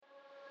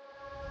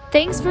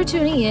Thanks for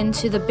tuning in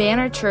to the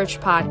Banner Church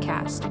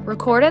podcast,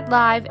 recorded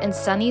live in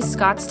sunny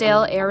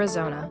Scottsdale,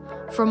 Arizona.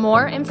 For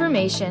more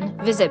information,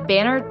 visit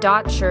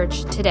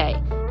banner.church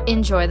today.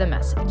 Enjoy the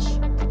message.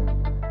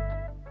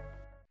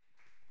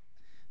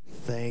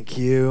 Thank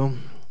you.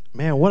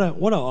 Man, what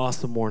an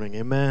awesome morning.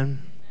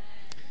 Amen.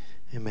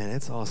 Amen.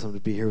 It's awesome to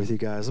be here with you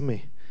guys. Let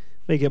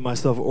me get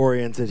myself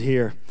oriented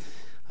here.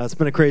 It's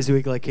been a crazy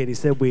week, like Katie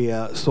said. We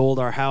sold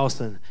our house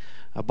and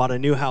bought a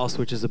new house,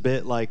 which is a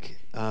bit like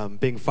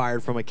being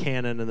fired from a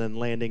cannon and then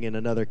landing in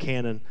another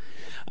cannon.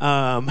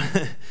 And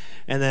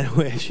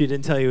then she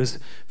didn't tell you, it was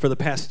for the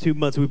past 2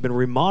 months we've been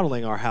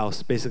remodeling our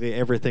house. Basically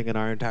everything in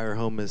our entire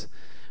home is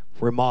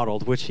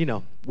remodeled, which,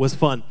 was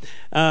fun.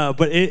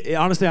 But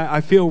honestly, I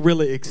feel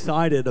really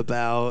excited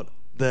about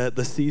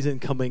the season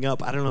coming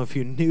up. I don't know if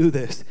you knew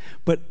this,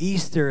 but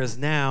Easter is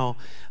now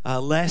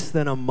less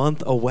than a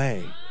month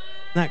away.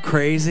 Isn't that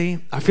crazy?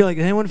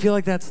 Anyone feel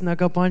like that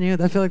snuck up on you?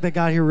 I feel like that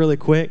got here really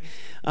quick.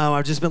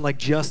 I've just been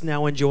just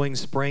now enjoying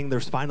spring.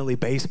 There's finally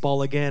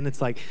baseball again.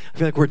 It's I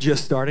feel like we're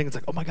just starting. It's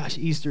oh my gosh,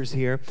 Easter's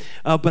here.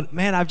 But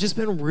man, I've just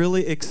been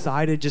really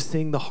excited just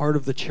seeing the heart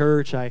of the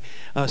church. I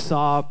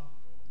saw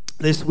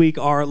this week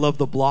our Love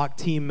the Block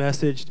team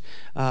messaged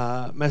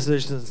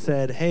and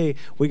said, hey,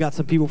 we got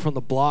some people from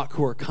the block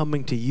who are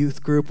coming to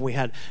youth group. We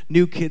had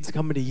new kids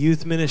coming to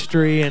youth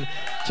ministry and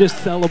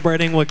just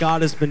celebrating what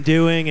God has been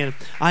doing. And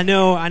I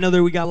know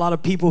that we got a lot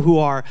of people who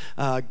are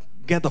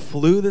got the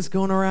flu that's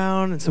going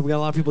around, and so we got a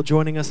lot of people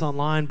joining us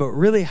online. But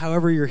really,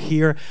 however you're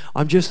here,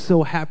 I'm just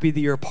so happy that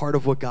you're a part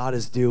of what God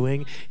is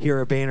doing here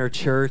at Banner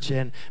Church.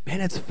 And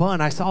man, it's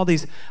fun. I saw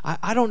these.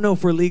 I don't know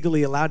if we're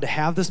legally allowed to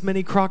have this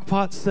many crock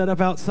pots set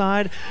up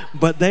outside,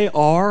 but they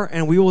are,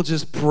 and we will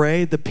just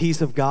pray the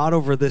peace of God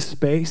over this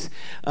space.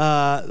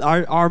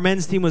 Our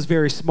men's team was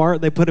very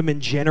smart. They put them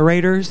in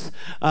generators,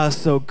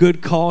 so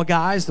good call,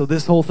 guys. So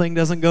this whole thing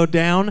doesn't go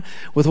down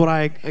with what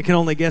I can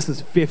only guess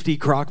is 50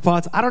 crock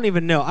pots. I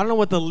don't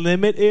know what the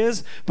limit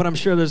is, but I'm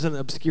sure there's an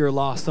obscure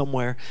law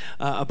somewhere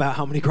about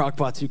how many crock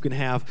pots you can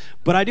have.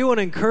 But I do want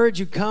to encourage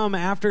you, come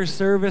after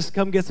service,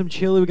 come get some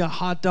chili. We got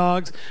hot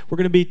dogs. We're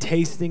going to be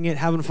tasting it,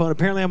 having fun.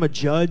 Apparently I'm a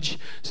judge,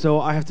 so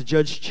I have to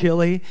judge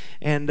chili.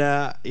 And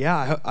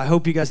I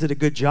hope you guys did a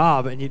good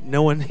job. And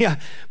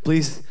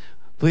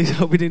Please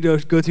hope we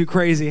didn't go too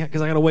crazy, because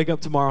I got to wake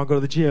up tomorrow and go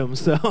to the gym.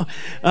 So,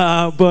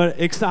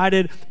 but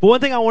excited. But one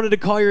thing I wanted to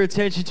call your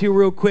attention to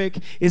real quick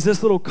is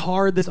this little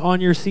card that's on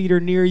your seat or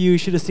near you. You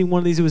should have seen one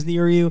of these that was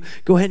near you.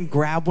 Go ahead and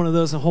grab one of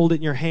those and hold it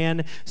in your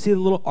hand. See the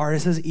little art? It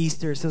says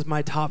Easter. It says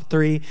my top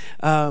 3.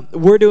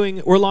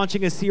 We're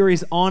launching a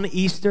series on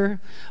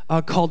Easter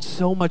called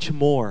So Much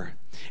More.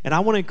 And I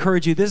want to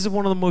encourage you, this is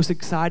one of the most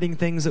exciting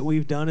things that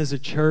we've done as a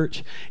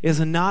church, is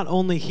not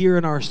only here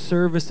in our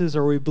services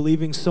are we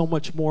believing so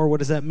much more. What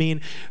does that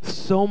mean?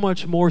 So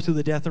much more through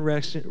the death and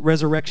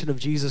resurrection of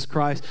Jesus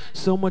Christ,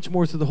 so much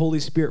more through the Holy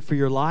Spirit for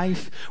your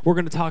life. We're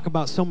going to talk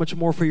about so much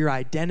more for your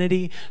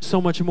identity, so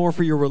much more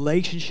for your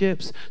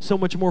relationships, so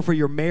much more for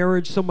your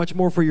marriage, so much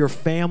more for your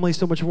family,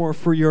 so much more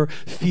for your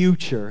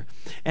future.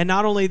 And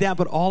not only that,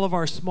 but all of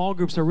our small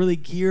groups are really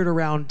geared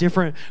around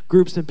different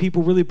groups and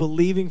people really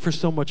believing for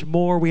so much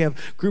more. We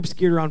have groups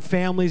geared around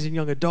families and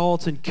young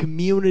adults and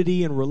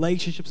community and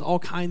relationships, all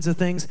kinds of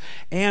things.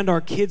 And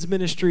our kids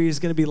ministry is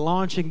going to be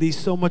launching these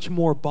So Much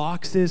More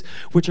boxes,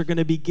 which are going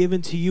to be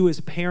given to you as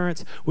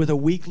parents with a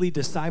weekly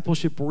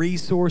discipleship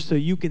resource, so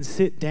you can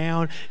sit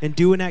down and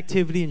do an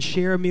activity and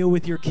share a meal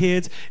with your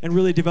kids and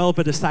really develop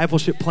a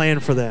discipleship plan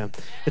for them.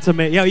 It's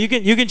amazing. Yeah, you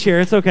can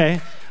share. It's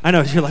okay. I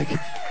know you're like,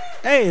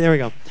 hey, there we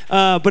go.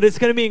 But it's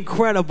going to be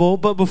incredible.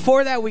 But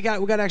before that, we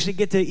got to actually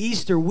get to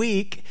Easter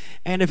week.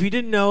 And if you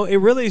didn't know, it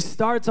really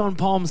starts on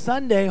Palm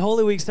Sunday.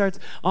 Holy Week starts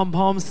on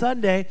Palm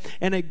Sunday,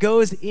 and it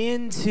goes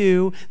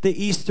into the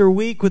Easter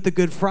week with the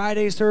Good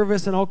Friday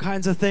service and all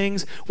kinds of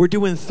things. We're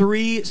doing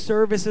 3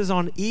 services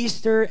on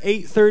Easter,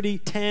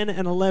 8:30, 10,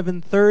 and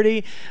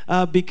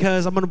 11:30,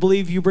 because I'm going to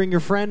believe you bring your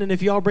friend. And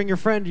if y'all bring your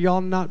friend, y'all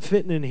not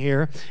fitting in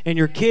here, and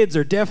your kids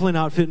are definitely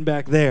not fitting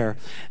back there.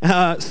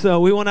 So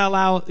we want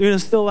to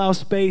still allow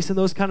space and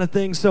those kind of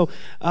things. So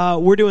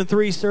we're doing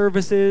 3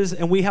 services,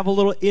 and we have a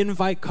little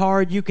invite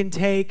card you can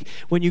take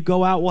when you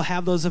go out. We'll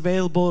have those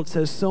available. It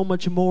says So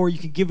Much More. You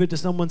can give it to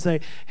someone, say,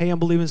 hey, I'm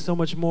believing so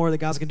much more that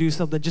God's going to do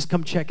something. Just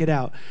come check it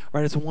out,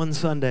 right? It's one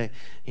Sunday.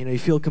 You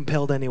feel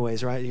compelled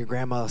anyways, right? Your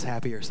grandma's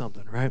happy or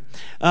something, right?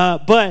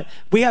 But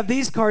we have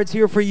these cards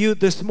here for you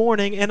this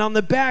morning, and on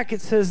the back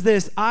it says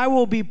this: I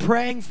will be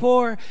praying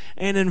for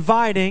and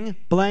inviting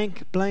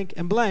blank, blank,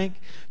 and blank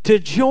to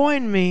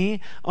join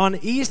me on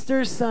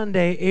Easter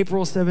Sunday,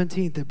 April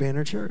 17th at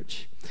Banner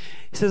Church.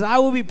 He says, I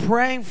will be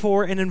praying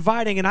for and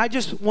inviting, and I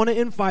just want to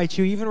invite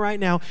you, even right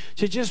now,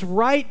 to just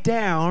write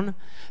down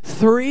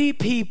 3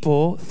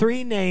 people,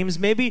 3 names.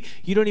 Maybe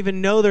you don't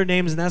even know their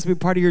names, and that's going to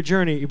be part of your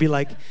journey.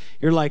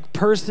 You're like,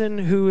 person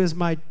who is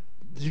my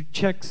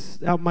checks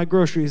out my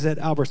groceries at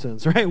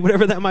Albertsons, right?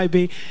 Whatever that might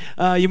be.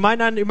 You might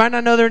not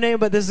know their name,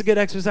 but this is a good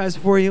exercise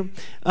for you.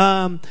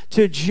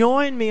 To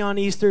join me on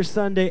Easter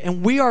Sunday,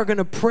 and we are going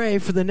to pray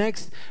for the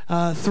next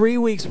 3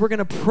 weeks. We're going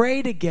to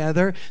pray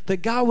together that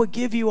God would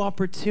give you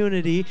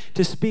opportunity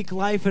to speak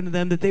life into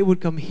them, that they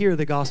would come hear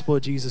the gospel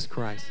of Jesus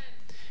Christ.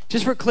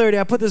 Just for clarity,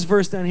 I put this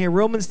verse down here.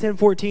 Romans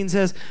 10:14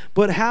 says,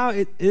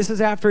 this is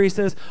after he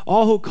says,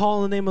 all who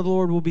call on the name of the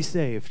Lord will be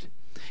saved.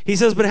 He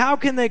says, but how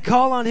can they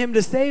call on him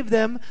to save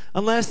them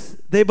unless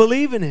they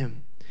believe in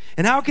him?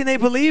 And how can they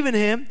believe in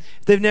him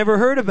if they've never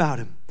heard about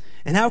him?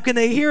 And how can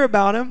they hear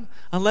about him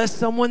unless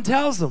someone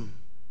tells them?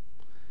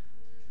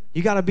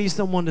 You got to be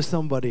someone to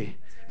somebody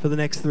for the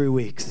next 3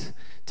 weeks.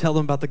 Tell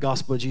them about the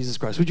gospel of Jesus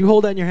Christ. Would you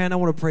hold that in your hand? I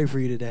want to pray for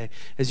you today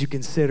as you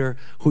consider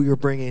who you're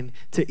bringing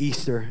to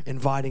Easter,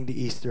 inviting to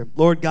Easter.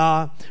 Lord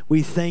God,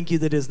 we thank you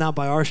that it is not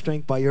by our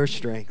strength, by your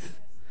strength.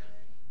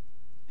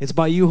 It's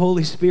by you,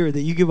 Holy Spirit,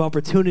 that you give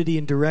opportunity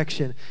and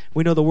direction.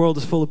 We know the world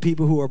is full of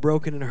people who are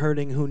broken and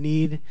hurting, who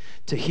need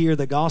to hear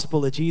the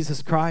gospel of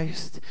Jesus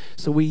Christ.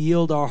 So we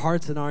yield our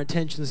hearts and our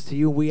intentions to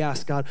you. And we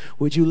ask, God,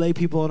 would you lay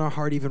people in our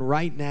heart even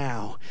right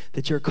now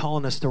that you're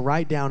calling us to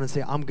write down and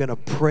say, I'm going to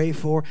pray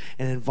for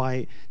and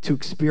invite to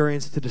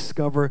experience, to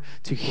discover,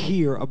 to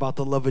hear about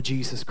the love of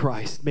Jesus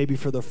Christ. Maybe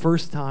for the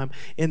first time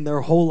in their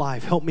whole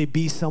life. Help me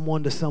be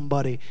someone to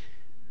somebody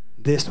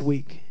this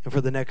week and for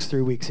the next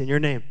 3 weeks. In your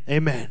name,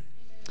 amen.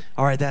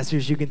 All right, that's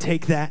yours. You can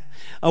take that.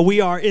 We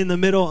are in the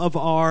middle of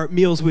our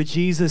Meals with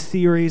Jesus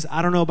series.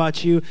 I don't know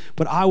about you,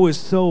 but I was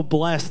so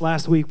blessed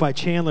last week by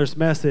Chandler's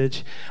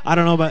message. I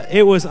don't know about,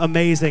 it was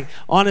amazing.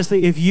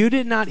 Honestly, if you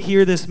did not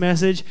hear this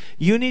message,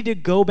 you need to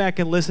go back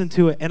and listen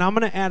to it. And I'm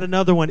going to add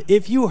another one.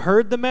 If you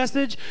heard the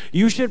message,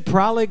 you should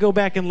probably go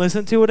back and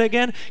listen to it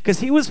again,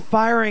 because he was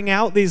firing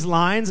out these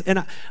lines.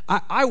 And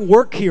I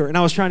work here, and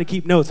I was trying to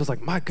keep notes. I was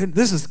like, my goodness,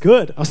 this is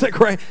good. I was like,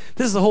 right,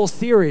 this is a whole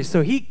series.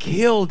 So he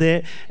killed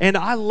it. And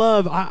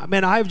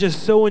I've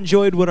just so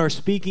enjoyed what our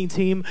speaking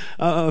team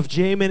of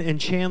Jamin and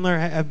Chandler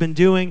have been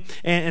doing,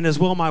 and as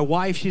well my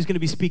wife. She's going to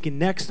be speaking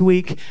next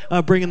week,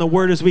 bringing the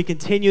word as we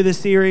continue this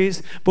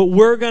series. But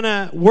we're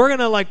gonna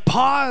like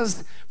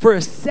pause for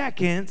a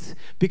second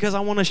because I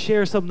want to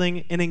share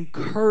something, an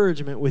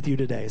encouragement with you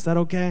today. Is that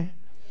okay?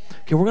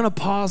 Okay, we're going to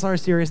pause our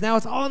series. Now,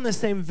 it's all in the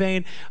same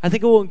vein. I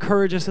think it will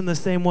encourage us in the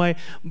same way,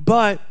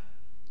 but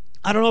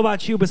I don't know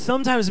about you, but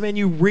sometimes, man,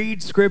 you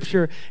read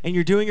scripture and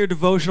you're doing your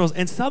devotionals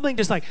and something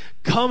just like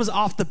comes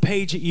off the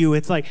page at you.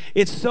 It's like,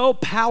 it's so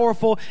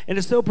powerful and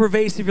it's so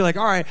pervasive. You're like,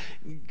 all right,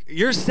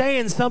 you're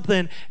saying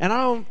something, and I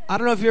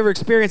don't know if you ever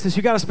experienced this.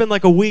 You got to spend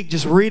like a week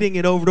just reading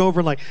it over and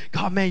over, and like,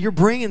 God, man, you're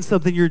bringing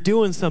something, you're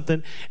doing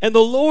something. And the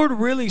Lord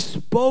really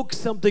spoke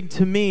something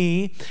to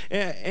me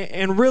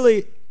and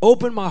really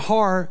opened my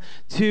heart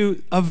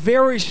to a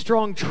very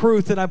strong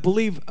truth that I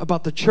believe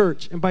about the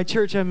church. And by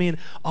church, I mean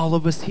all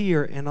of us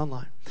here and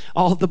online.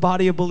 All of the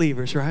body of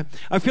believers, right?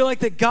 I feel like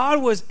that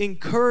God was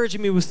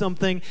encouraging me with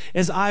something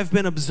as I've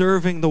been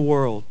observing the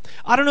world.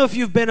 I don't know if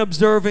you've been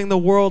observing the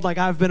world like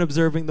I've been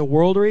observing the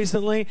world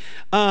recently.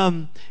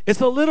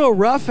 It's a little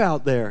rough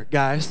out there,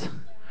 guys.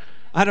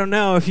 I don't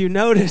know if you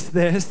noticed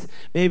this.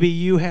 Maybe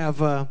you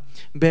have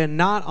been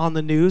not on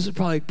the news. It's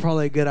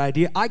probably a good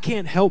idea. I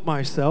can't help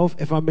myself,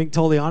 if I'm being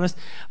totally honest.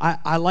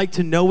 I like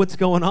to know what's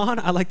going on.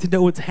 I like to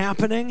know what's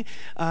happening.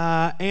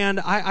 And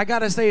I got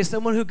to say, as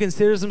someone who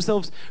considers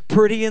themselves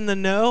pretty in the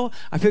know,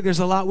 I feel there's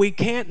a lot we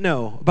can't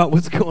know about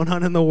what's going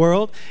on in the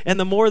world. And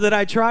the more that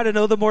I try to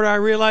know, the more I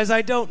realize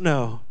I don't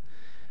know.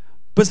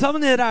 But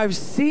something that I've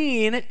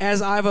seen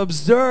as I've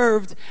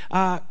observed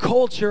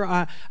culture,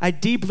 I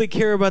deeply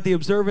care about the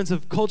observance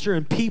of culture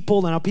and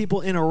people and how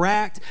people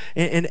interact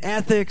and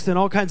ethics and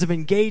all kinds of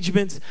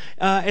engagements.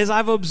 As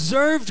I've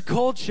observed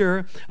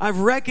culture, I've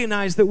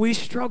recognized that we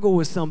struggle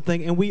with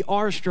something, and we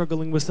are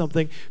struggling with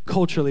something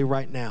culturally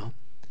right now.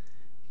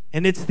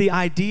 And it's the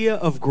idea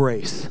of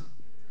grace.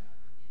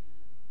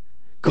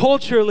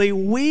 Culturally,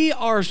 we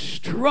are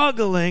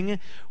struggling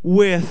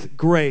with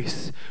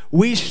grace.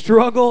 We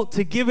struggle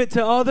to give it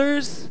to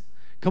others.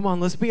 Come on,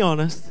 let's be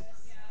honest.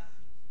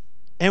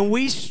 And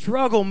we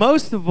struggle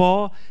most of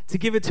all to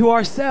give it to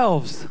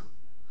ourselves.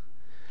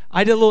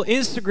 I did a little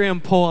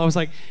Instagram poll. I was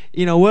like,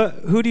 you know what?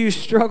 Who do you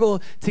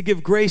struggle to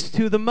give grace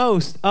to the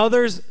most?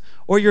 Others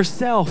or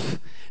yourself?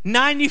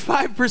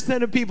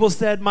 95% of people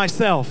said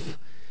myself.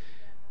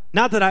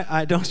 Not that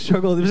I don't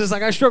struggle. It was just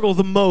like I struggle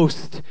the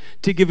most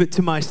to give it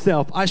to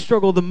myself. I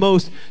struggle the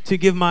most to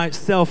give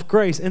myself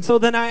grace. And so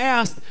then I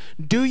asked,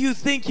 do you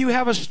think you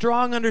have a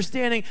strong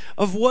understanding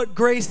of what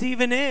grace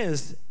even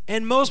is?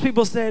 And most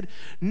people said,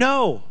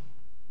 no.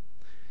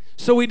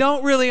 So we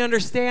don't really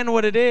understand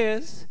what it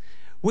is.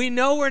 We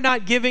know we're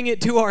not giving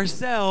it to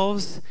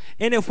ourselves.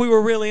 And if we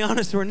were really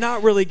honest, we're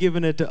not really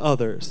giving it to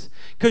others.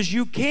 Because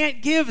you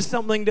can't give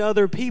something to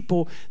other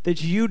people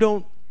that you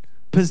don't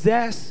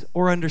possess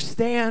or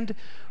understand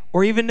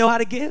or even know how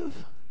to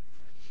give.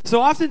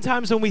 So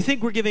oftentimes when we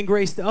think we're giving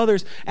grace to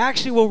others,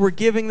 actually what we're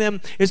giving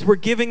them is we're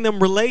giving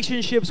them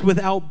relationships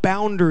without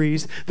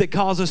boundaries that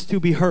cause us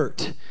to be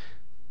hurt.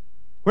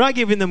 We're not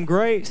giving them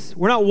grace.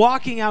 We're not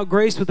walking out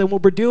grace with them.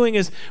 What we're doing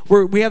is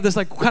we have this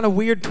like kind of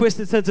weird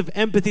twisted sense of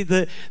empathy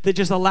that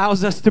just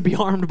allows us to be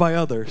harmed by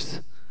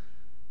others.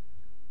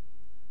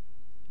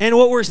 And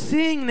what we're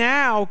seeing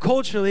now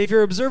culturally, if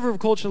you're an observer of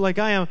culture like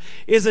I am,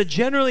 is a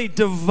generally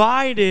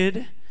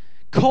divided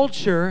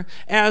culture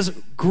as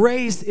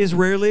grace is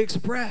rarely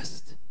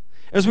expressed,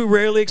 as we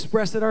rarely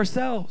express it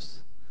ourselves.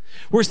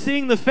 We're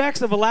seeing the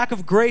effects of a lack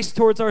of grace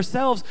towards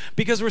ourselves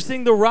because we're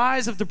seeing the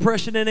rise of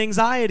depression and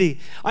anxiety.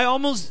 I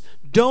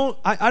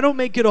don't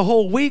make it a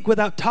whole week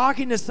without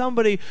talking to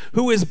somebody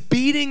who is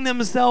beating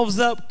themselves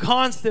up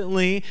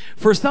constantly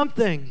for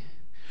something,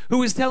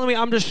 who is telling me,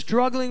 I'm just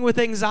struggling with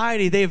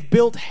anxiety. They've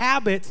built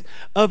habits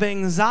of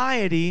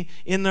anxiety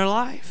in their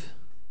life.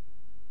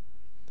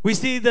 We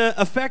see the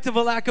effect of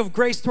a lack of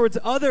grace towards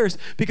others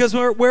because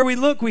where we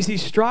look, we see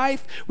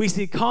strife, we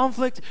see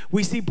conflict,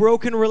 we see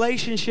broken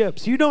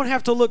relationships. You don't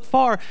have to look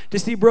far to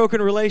see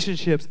broken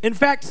relationships. In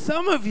fact,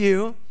 some of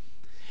you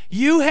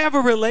have a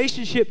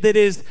relationship that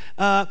is,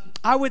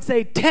 I would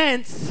say,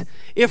 tense,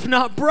 if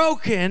not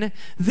broken,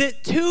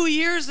 that 2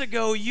 years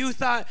ago you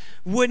thought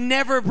would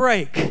never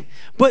break.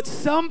 But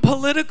some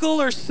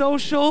political or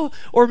social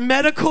or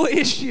medical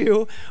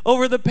issue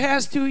over the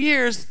past 2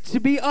 years, to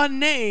be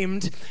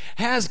unnamed,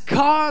 has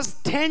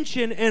caused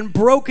tension and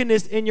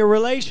brokenness in your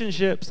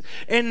relationships.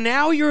 And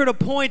now you're at a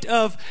point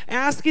of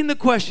asking the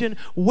question,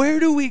 where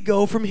do we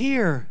go from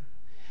here?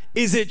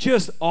 Is it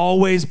just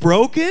always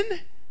broken?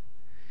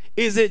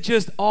 Is it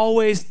just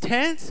always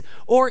tense?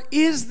 Or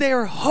is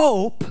there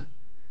hope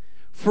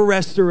for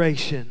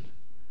restoration?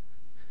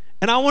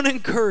 And I want to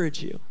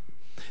encourage you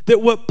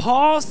that what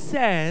Paul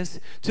says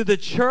to the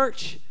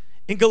church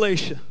in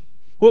Galatia,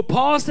 what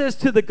Paul says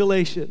to the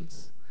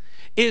Galatians,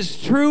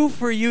 is true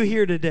for you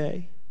here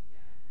today.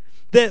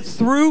 That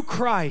through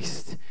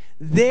Christ,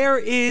 there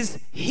is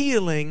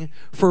healing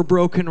for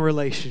broken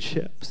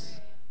relationships.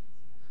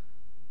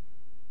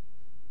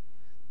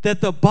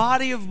 That the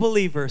body of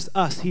believers,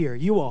 us here,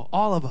 you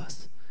all of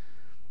us,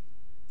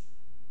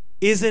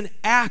 is an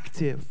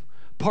active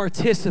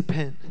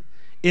participant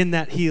in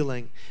that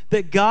healing.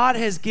 That God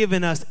has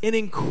given us an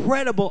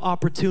incredible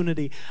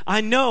opportunity.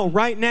 I know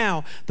right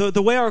now,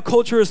 the way our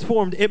culture is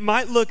formed, it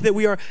might look that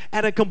we are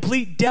at a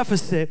complete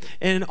deficit.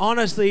 And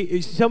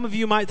honestly, some of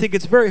you might think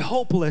it's very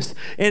hopeless.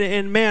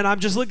 And man,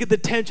 I'm just looking at the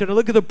tension, I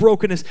look at the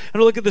brokenness,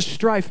 and I look at the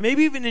strife,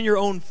 maybe even in your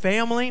own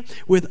family,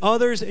 with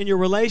others, in your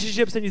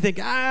relationships, and you think,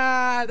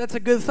 that's a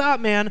good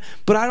thought, man,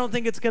 but I don't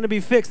think it's going to be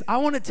fixed. I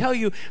want to tell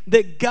you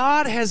that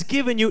God has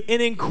given you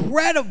an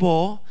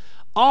incredible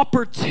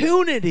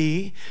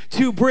opportunity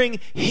to bring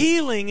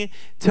healing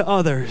to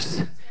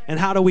others. And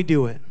how do we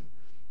do it?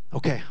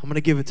 Okay, I'm going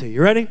to give it to you.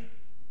 You ready?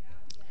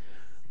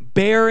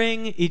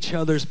 Bearing each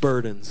other's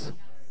burdens.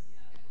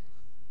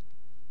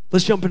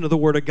 Let's jump into the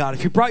Word of God.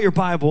 If you brought your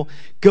Bible,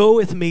 go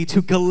with me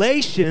to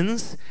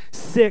Galatians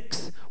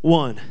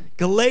 6:1.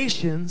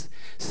 Galatians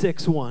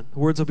 6:1. The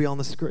words will be on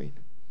the screen.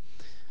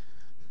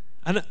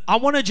 And I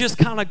want to just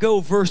kind of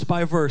go verse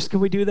by verse. Can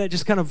we do that?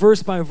 Just kind of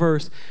verse by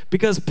verse.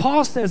 Because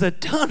Paul says a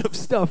ton of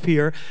stuff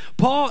here.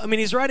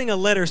 He's writing a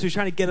letter, so he's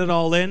trying to get it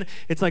all in.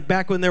 It's like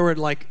back when there were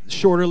like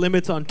shorter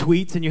limits on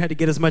tweets and you had to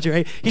get as much.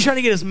 He's trying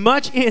to get as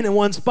much in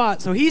one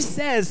spot. So he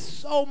says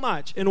so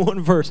much in one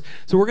verse.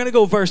 So we're going to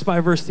go verse by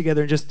verse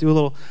together and just do a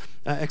little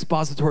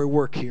expository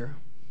work here.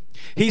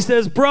 He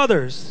says,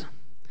 brothers,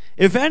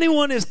 if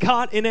anyone is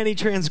caught in any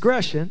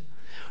transgression,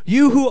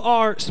 you who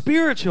are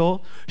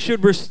spiritual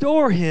should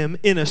restore him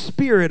in a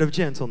spirit of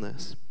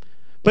gentleness.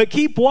 But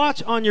keep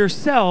watch on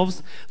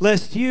yourselves,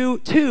 lest you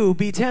too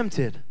be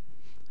tempted.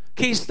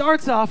 Okay, he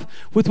starts off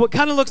with what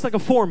kind of looks like a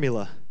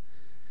formula.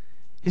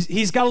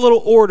 He's got a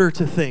little order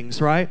to things,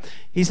 right?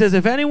 He says,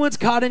 if anyone's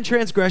caught in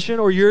transgression,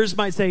 or yours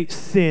might say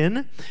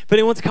sin, if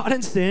anyone's caught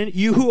in sin,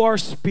 you who are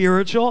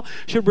spiritual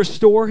should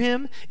restore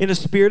him in a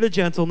spirit of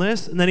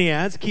gentleness. And then he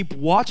adds, keep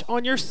watch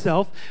on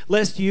yourself,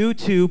 lest you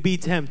too be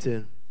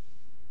tempted.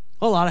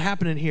 A lot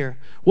happening here.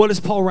 What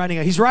is Paul writing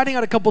out? He's writing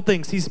out a couple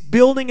things. He's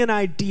building an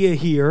idea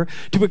here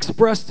to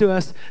express to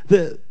us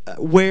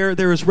where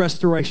there is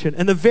restoration.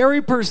 And the very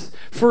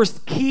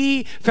first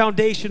key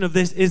foundation of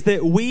this is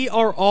that we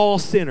are all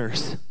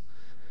sinners.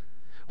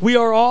 We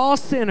are all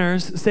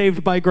sinners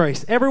saved by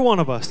grace. Every one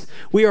of us.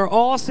 We are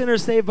all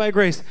sinners saved by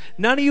grace.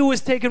 None of you was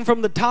taken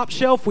from the top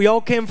shelf. We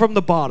all came from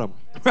the bottom.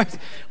 Right?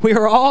 We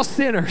are all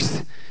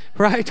sinners.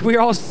 Right? We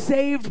are all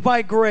saved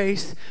by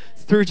grace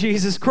through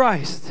Jesus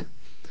Christ.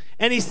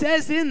 And he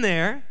says in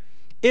there,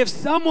 if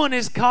someone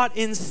is caught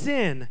in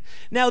sin.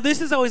 Now, this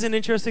is always an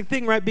interesting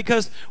thing, right?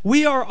 Because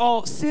we are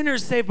all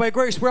sinners saved by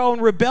grace. We're all in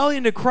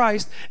rebellion to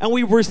Christ, and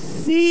we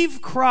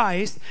receive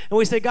Christ, and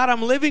we say, God,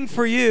 I'm living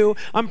for you.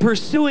 I'm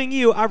pursuing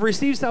you. I've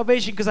received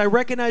salvation because I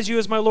recognize you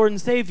as my Lord and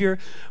Savior.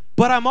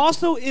 But I'm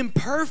also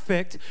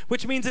imperfect,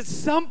 which means at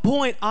some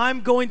point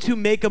I'm going to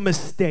make a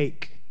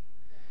mistake.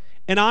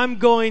 And I'm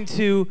going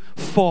to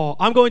fall.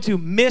 I'm going to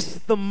miss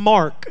the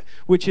mark,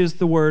 which is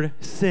the word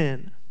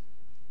sin.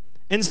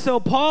 And so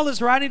Paul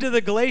is writing to the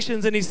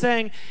Galatians, and he's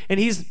saying, and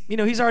he's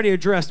already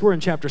addressed, we're in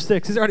chapter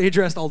 6, he's already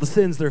addressed all the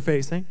sins they're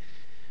facing.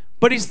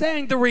 But he's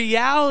saying the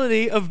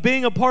reality of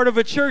being a part of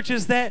a church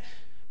is that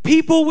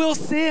people will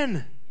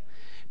sin.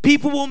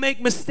 People will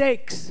make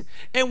mistakes.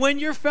 And when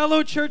your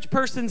fellow church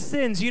person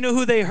sins, you know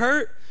who they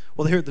hurt?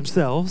 Well, they hurt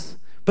themselves,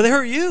 but they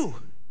hurt you,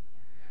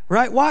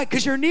 right? Why?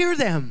 Because you're near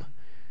them.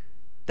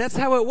 That's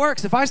how it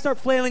works. If I start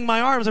flailing my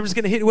arms, I'm just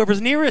going to hit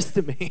whoever's nearest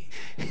to me.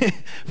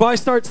 If I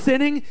start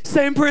sinning,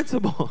 same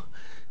principle.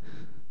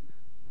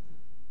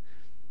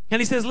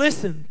 And he says,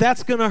 listen,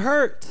 that's going to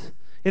hurt.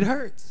 It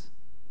hurts.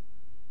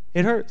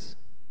 It hurts.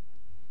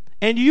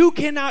 And you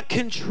cannot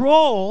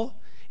control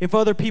if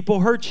other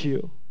people hurt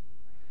you.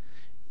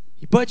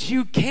 But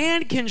you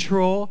can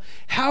control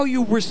how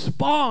you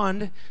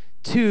respond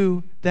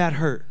to that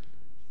hurt.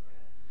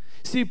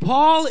 See,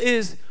 Paul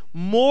is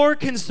more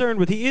concerned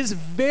with, he is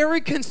very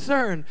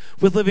concerned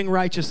with living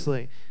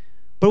righteously.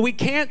 But we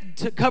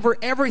can't cover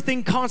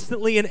everything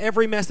constantly in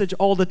every message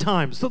all the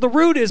time. So the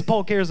root is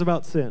Paul cares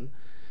about sin.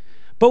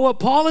 But what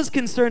Paul is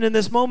concerned in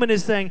this moment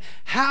is saying,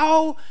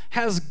 how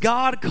has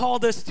God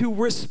called us to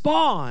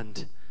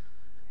respond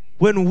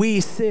when we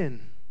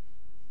sin?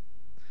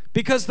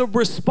 Because the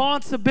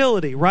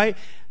responsibility, right?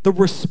 The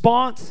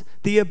response,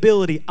 the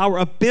ability, our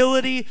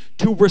ability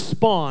to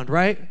respond,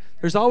 right?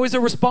 There's always a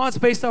response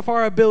based off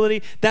our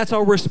ability. That's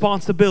our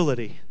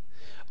responsibility.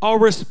 Our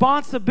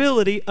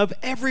responsibility of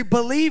every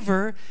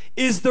believer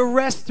is the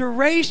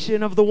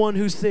restoration of the one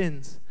who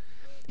sins.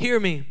 Hear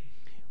me.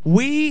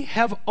 We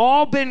have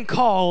all been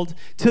called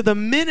to the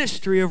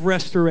ministry of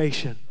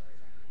restoration.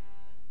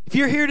 If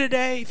you're here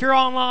today, if you're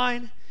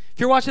online, if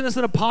you're watching this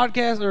on a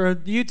podcast or a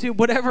YouTube,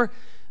 whatever,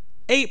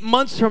 8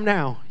 months from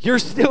now, you're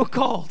still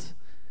called.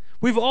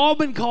 We've all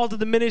been called to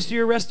the ministry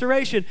of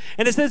restoration.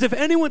 And it says if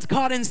anyone's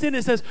caught in sin,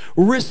 it says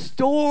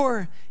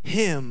restore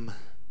him.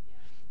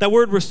 That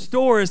word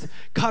restore is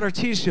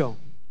katartisho,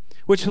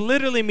 which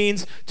literally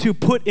means to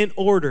put in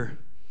order.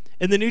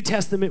 In the New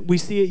Testament, we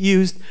see it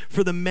used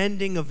for the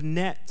mending of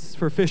nets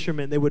for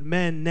fishermen. They would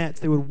mend nets.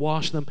 They would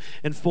wash them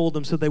and fold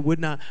them so they would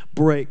not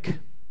break.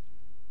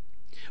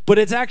 But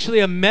it's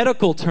actually a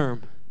medical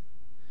term.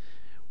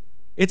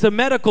 It's a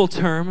medical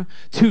term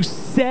to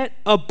set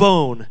a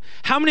bone.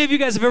 How many of you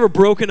guys have ever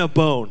broken a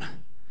bone?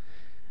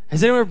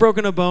 Has anyone ever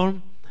broken a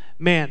bone?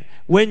 Man,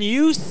 when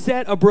you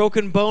set a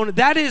broken bone,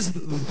 that is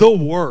the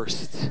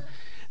worst.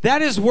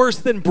 That is worse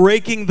than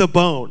breaking the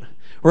bone,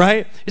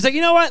 right? It's like,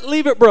 you know what?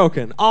 Leave it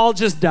broken. I'll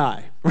just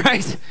die,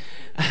 right?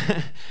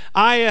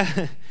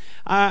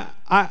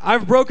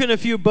 I've broken a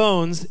few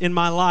bones in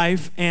my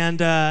life,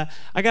 and I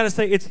gotta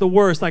say it's the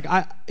worst. Like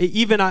I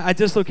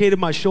dislocated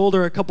my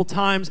shoulder a couple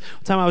times.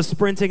 One time I was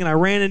sprinting and I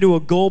ran into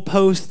a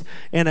goalpost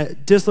and I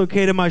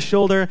dislocated my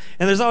shoulder.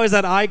 And there's always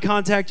that eye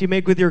contact you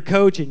make with your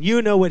coach, and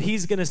you know what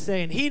he's gonna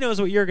say, and he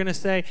knows what you're gonna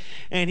say.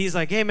 And he's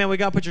like, "Hey man, we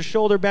gotta put your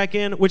shoulder back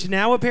in." Which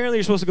now apparently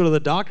you're supposed to go to the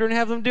doctor and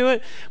have them do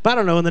it. But I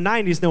don't know. In the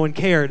 '90s, no one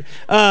cared.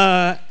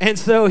 And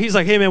so he's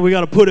like, "Hey man, we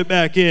gotta put it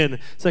back in."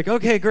 It's like,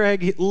 okay,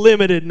 Greg,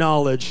 limited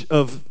knowledge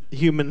of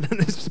human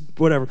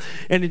whatever,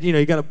 and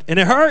you gotta, and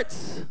it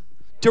hurts.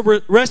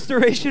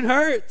 Restoration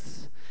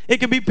hurts. It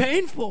can be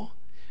painful,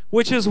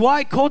 which is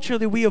why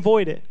culturally we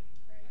avoid it,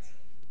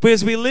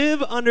 because we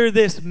live under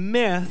this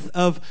myth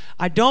of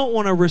I don't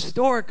want to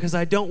restore because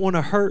I don't want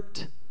to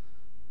hurt.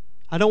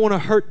 I don't want to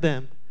hurt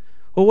them.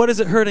 Well, what is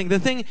it hurting? The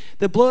thing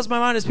that blows my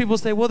mind is people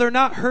say, well, they're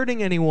not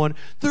hurting anyone.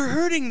 They're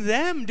hurting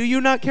them. Do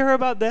you not care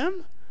about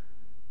them?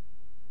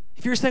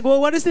 If you're saying, well,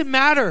 what does it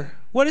matter?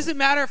 What does it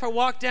matter if I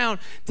walk down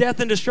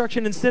death and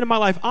destruction and sin in my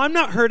life? I'm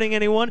not hurting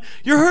anyone.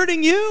 You're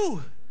hurting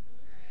you.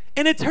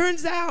 And it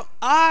turns out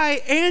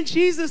I and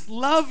Jesus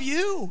love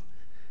you.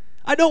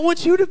 I don't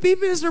want you to be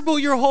miserable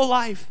your whole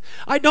life.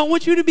 I don't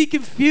want you to be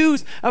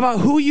confused about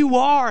who you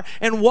are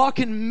and walk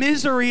in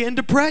misery and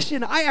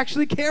depression. I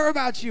actually care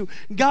about you.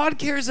 God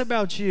cares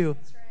about you.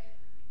 That's right.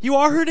 You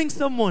are hurting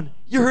someone.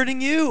 You're hurting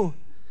you.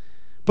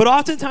 But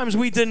oftentimes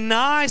we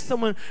deny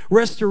someone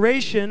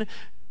restoration,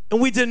 and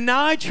we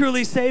deny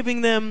truly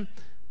saving them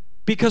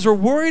because we're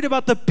worried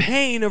about the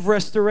pain of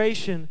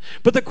restoration.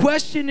 But the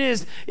question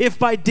is, if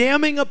by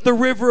damming up the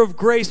river of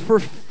grace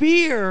for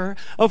fear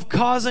of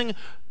causing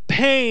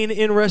pain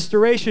in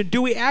restoration,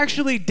 do we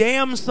actually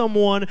damn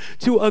someone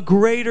to a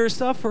greater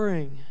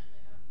suffering?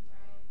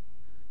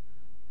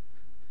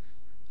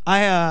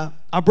 I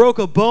broke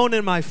a bone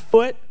in my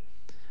foot.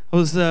 I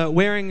was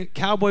wearing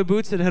cowboy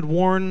boots that had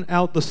worn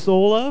out the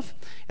sole of,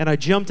 and I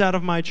jumped out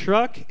of my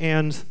truck,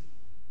 and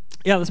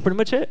yeah, that's pretty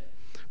much it.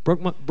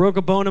 Broke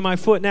a bone in my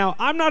foot. Now,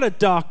 I'm not a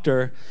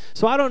doctor,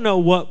 so I don't know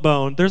what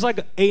bone. There's like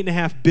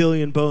 8.5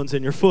 billion bones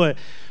in your foot.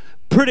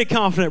 Pretty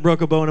confident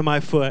broke a bone in my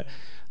foot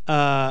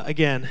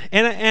again.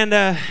 And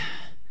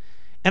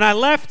I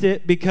left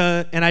it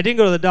because, and I didn't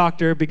go to the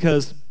doctor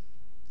because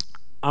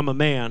I'm a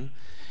man.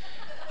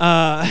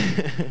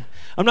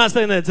 I'm not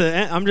saying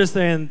I'm just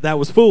saying that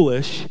was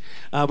foolish,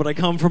 but I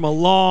come from a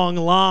long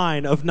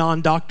line of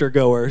non-doctor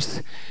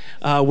goers.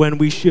 When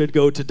we should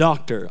go to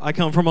doctor. I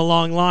come from a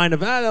long line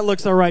of, that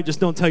looks all right, just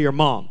don't tell your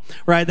mom,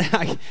 right?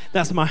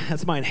 That's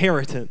my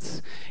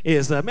inheritance,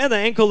 is, man, the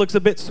ankle looks a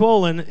bit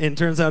swollen, and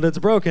turns out it's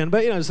broken,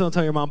 but, just don't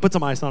tell your mom, put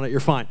some ice on it, you're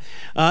fine.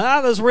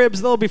 Those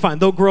ribs, they'll be fine.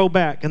 They'll grow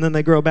back, and then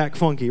they grow back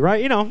funky,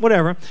 right?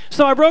 Whatever.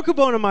 So I broke a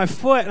bone in my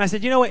foot, and I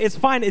said, you know what, it's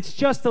fine, it's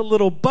just a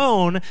little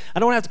bone. I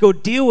don't have to go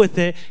deal with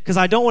it, because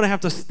I don't want to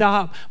have to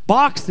stop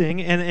boxing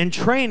and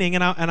training,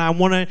 and I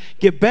want to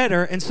get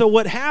better. And so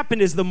what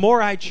happened is the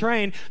more I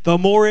trained, the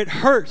more it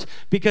hurt.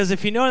 Because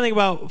if you know anything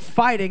about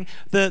fighting,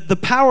 the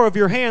power of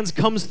your hands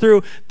comes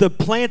through the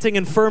planting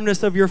and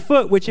firmness of your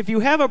foot, which if you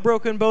have a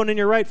broken bone in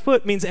your right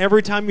foot means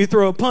every time you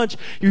throw a punch,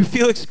 you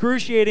feel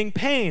excruciating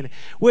pain,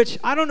 which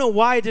I don't know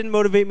why it didn't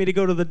motivate me to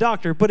go to the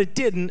doctor, but it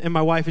didn't, and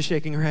my wife is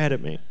shaking her head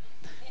at me.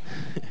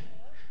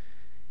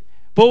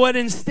 But what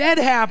instead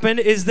happened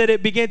is that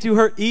it began to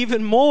hurt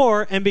even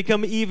more and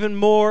become even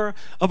more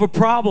of a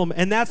problem.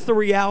 And that's the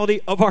reality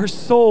of our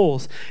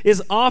souls,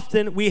 is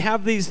often we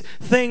have these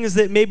things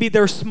that maybe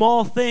they're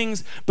small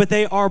things, but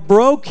they are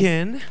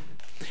broken.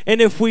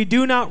 And if we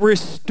do not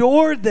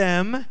restore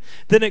them,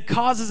 then it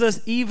causes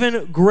us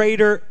even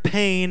greater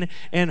pain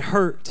and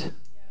hurt.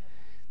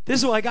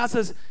 This is why God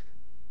says,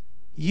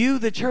 you,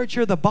 the church,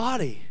 you're the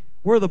body.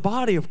 We're the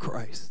body of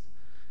Christ.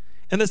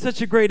 And that's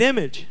such a great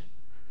image.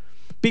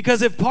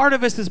 Because if part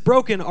of us is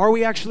broken, are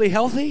we actually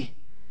healthy?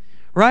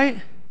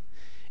 Right?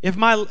 If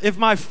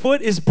my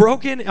foot is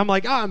broken, I'm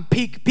like, I'm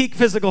peak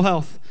physical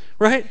health,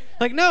 right?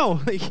 Like,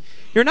 no,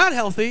 you're not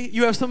healthy.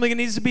 You have something that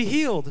needs to be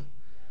healed.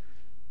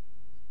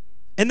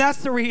 And that's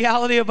the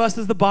reality of us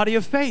as the body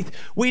of faith.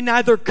 We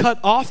neither cut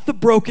off the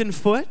broken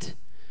foot,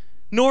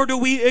 nor do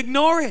we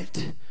ignore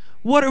it.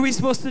 What are we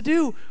supposed to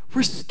do?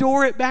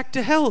 Restore it back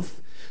to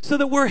health so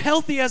that we're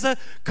healthy as a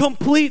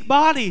complete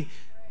body.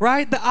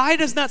 Right? The eye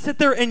does not sit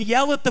there and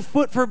yell at the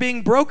foot for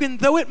being broken,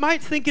 though it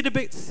might think it a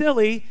bit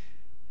silly.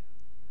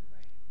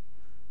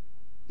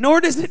 Nor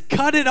does it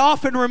cut it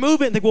off and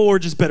remove it and think, well, we're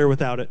just better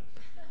without it.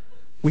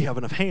 We have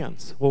enough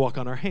hands. We'll walk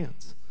on our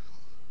hands.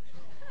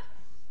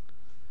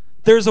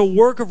 There's a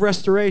work of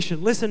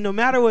restoration. Listen, no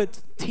matter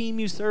what team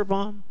you serve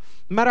on,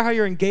 no matter how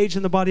you're engaged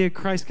in the body of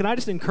Christ, can I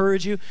just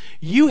encourage you?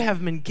 You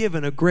have been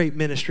given a great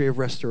ministry of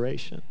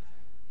restoration.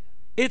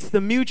 It's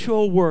the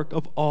mutual work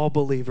of all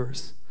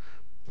believers.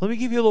 Let me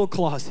give you a little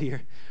clause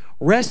here.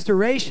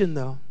 Restoration,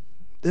 though,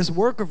 this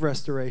work of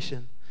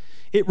restoration,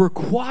 it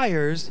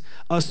requires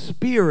a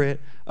spirit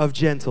of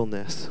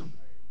gentleness.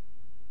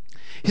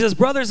 He says,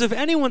 brothers, if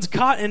anyone's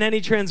caught in any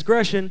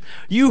transgression,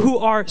 you who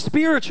are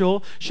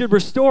spiritual should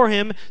restore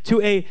him to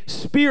a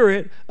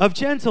spirit of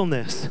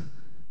gentleness.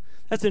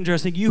 That's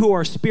interesting. You who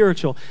are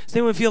spiritual. Does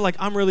anyone feel like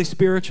I'm really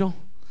spiritual?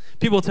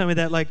 People tell me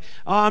that, like,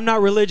 oh, I'm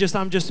not religious,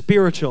 I'm just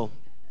spiritual.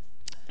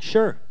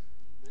 Sure.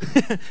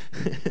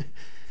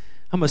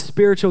 I'm a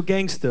spiritual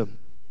gangster.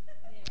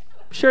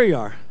 Sure you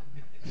are.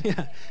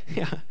 Yeah.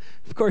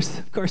 Of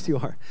course you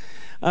are.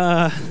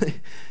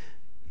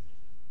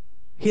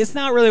 It's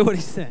not really what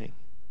he's saying.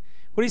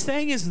 What he's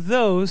saying is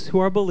those who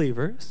are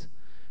believers,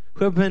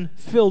 who have been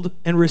filled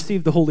and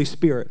received the Holy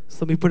Spirit.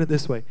 So let me put it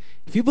this way.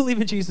 If you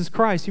believe in Jesus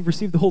Christ, you've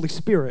received the Holy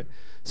Spirit.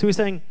 So he's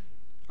saying,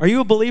 are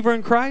you a believer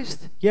in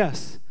Christ?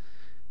 Yes.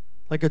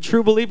 Like a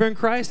true believer in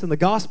Christ and the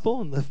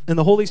gospel and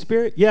the Holy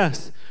Spirit?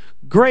 Yes.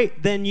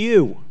 Great, then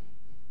you.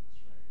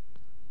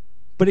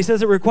 But he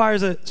says it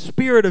requires a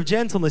spirit of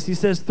gentleness. He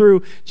says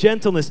through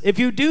gentleness. If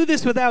you do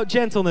this without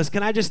gentleness,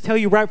 can I just tell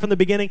you right from the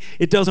beginning,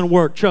 it doesn't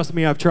work. Trust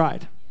me, I've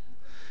tried.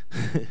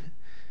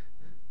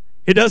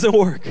 It doesn't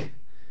work. He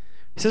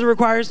says it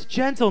requires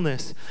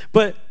gentleness.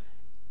 But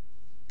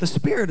the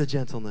spirit of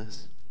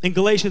gentleness. In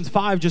Galatians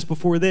 5, just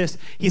before this,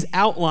 he's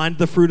outlined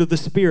the fruit of the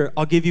Spirit.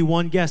 I'll give you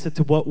one guess as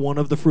to what one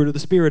of the fruit of the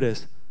Spirit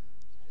is.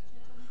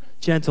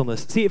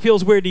 Gentleness. See, it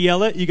feels weird to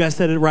yell it. You guys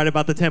said it right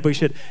about the tempo. You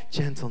should,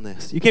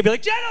 gentleness. You can't be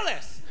like,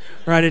 gentleness!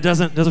 Right, it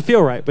doesn't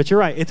feel right, but you're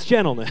right. It's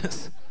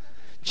gentleness.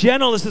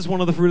 Gentleness is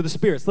one of the fruit of the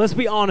Spirit. So let's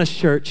be honest,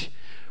 church.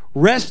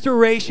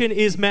 Restoration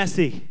is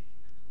messy.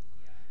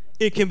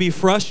 It can be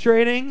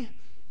frustrating.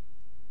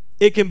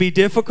 It can be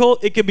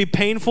difficult. It can be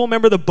painful.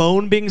 Remember the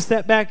bone being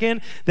set back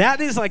in?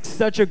 That is like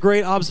such a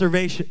great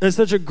observation,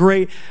 such a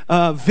great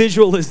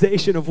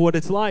visualization of what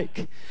it's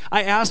like.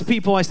 I asked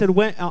people, I said,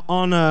 when,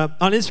 on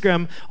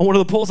Instagram, on one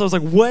of the polls, I was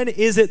like, when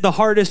is it the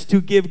hardest to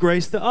give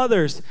grace to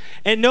others?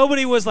 And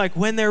nobody was like,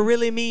 when they're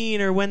really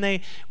mean or when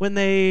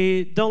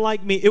they don't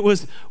like me. It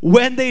was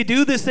when they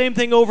do the same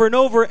thing over and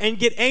over and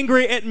get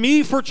angry at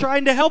me for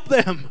trying to help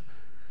them.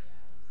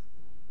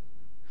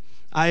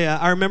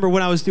 I remember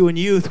when I was doing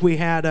youth, we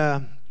had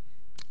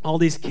all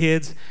these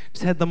kids,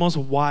 just had the most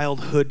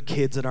wild hood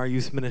kids in our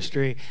youth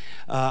ministry.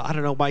 I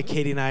don't know why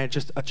Katie and I had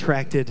just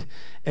attracted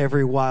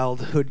every wild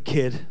hood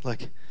kid.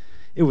 Like,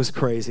 it was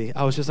crazy.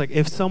 I was just like,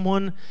 if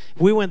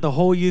we went the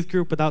whole youth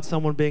group without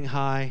someone being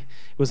high,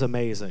 it was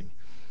amazing.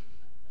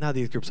 Now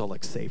the youth group's all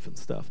like safe and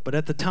stuff, but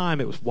at the time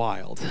it was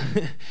wild.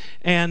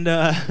 And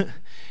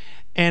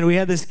And we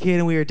had this kid,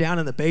 and we were down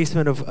in the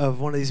basement of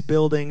one of these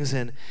buildings,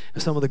 and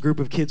some of the group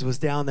of kids was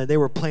down there. They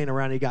were playing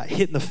around. He got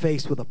hit in the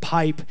face with a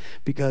pipe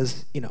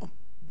because,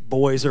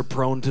 boys are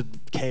prone to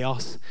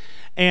chaos.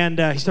 And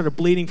he started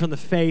bleeding from the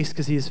face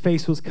because his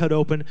face was cut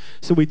open.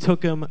 So we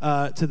took him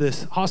to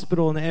this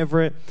hospital in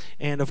Everett.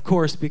 And, of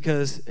course,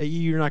 because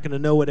you're not going to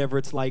know what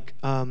Everett's like,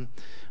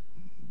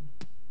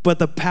 but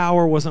the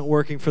power wasn't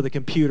working for the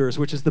computers,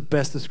 which is the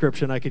best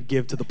description I could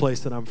give to the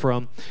place that I'm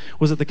from,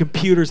 was that the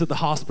computers at the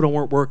hospital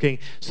weren't working.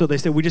 So they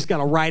said, we just got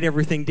to write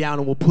everything down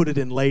and we'll put it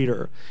in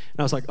later. And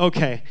I was like,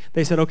 okay.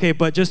 They said, okay,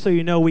 but just so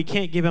you know, we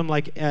can't give him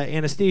like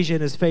anesthesia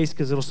in his face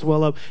because it'll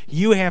swell up.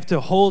 You have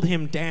to hold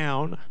him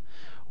down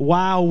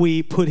while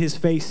we put his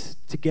face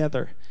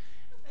together.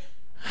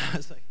 I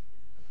was like,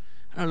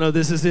 I don't know if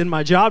this is in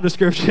my job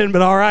description,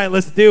 but all right,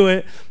 let's do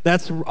it.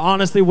 That's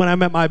honestly when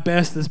I'm at my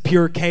best, is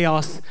pure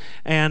chaos.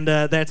 And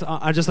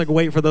I just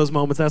wait for those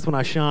moments. That's when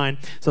I shine.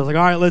 So I was like,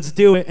 all right, let's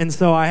do it. And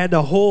so I had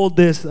to hold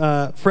this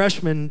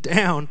freshman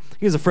down.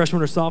 He was a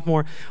freshman or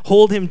sophomore.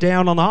 Hold him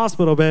down on the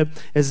hospital bed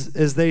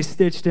as they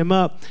stitched him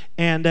up.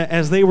 And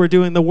as they were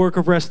doing the work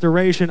of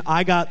restoration,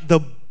 I got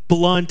the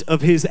blunt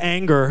of his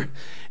anger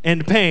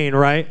and pain,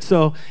 right?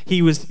 So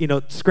he was,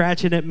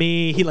 scratching at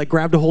me. He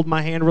grabbed a hold of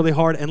my hand really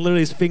hard, and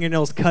literally his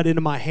fingernails cut into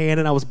my hand,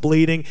 and I was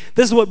bleeding.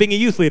 This is what being a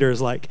youth leader is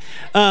like.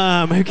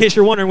 In case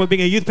you're wondering what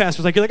being a youth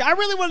pastor is like, you're like, I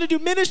really want to do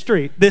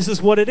ministry. This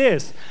is what it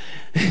is.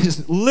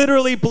 Just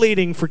literally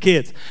bleeding for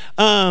kids.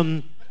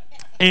 I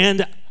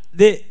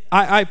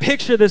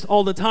picture this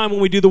all the time when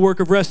we do the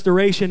work of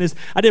restoration. Is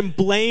I didn't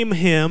blame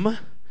him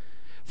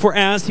for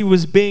as he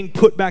was being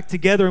put back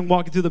together and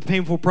walking through the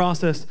painful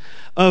process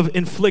of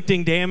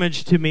inflicting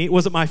damage to me. It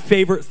wasn't my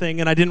favorite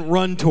thing, and I didn't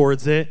run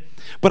towards it.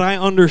 But I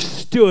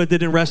understood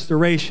that in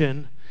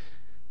restoration,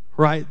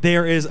 right,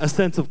 there is a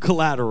sense of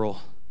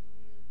collateral,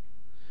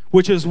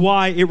 which is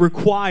why it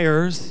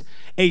requires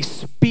a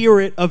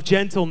spirit of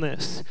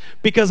gentleness.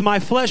 Because my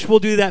flesh will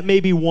do that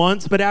maybe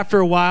once, but after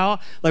a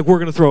while, we're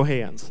going to throw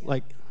hands.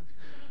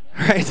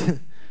 Right?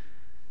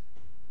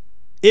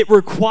 It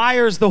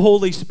requires the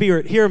Holy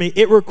Spirit. Hear me.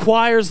 It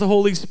requires the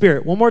Holy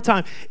Spirit. One more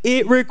time.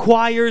 It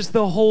requires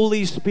the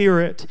Holy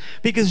Spirit.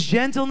 Because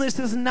gentleness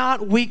is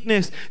not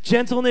weakness.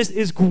 Gentleness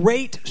is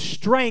great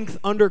strength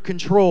under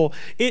control.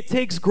 It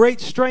takes great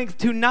strength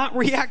to not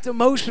react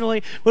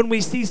emotionally when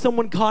we see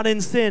someone caught in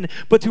sin,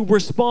 but to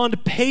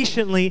respond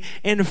patiently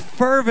and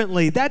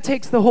fervently. That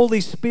takes the Holy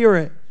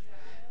Spirit.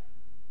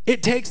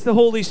 It takes the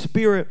Holy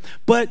Spirit.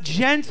 But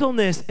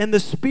gentleness and the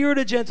spirit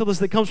of gentleness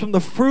that comes from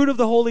the fruit of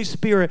the Holy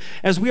Spirit,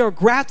 as we are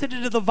grafted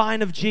into the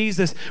vine of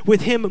Jesus,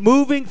 with Him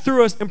moving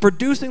through us and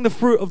producing the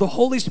fruit of the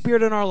Holy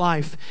Spirit in our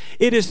life,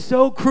 it is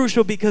so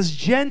crucial because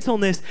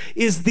gentleness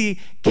is the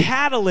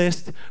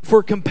catalyst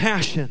for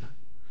compassion.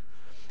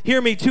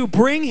 Hear me, to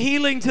bring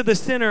healing to the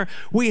sinner,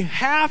 we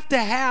have to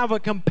have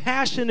a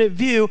compassionate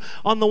view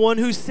on the one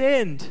who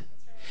sinned.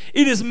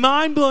 It is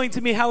mind-blowing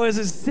to me how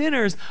as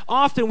sinners,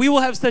 often we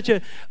will have such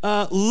a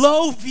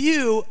low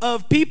view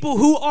of people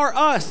who are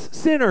us,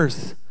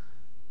 sinners.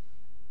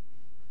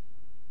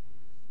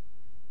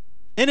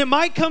 And it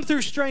might come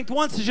through strength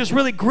once to just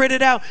really grit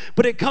it out,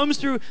 but it comes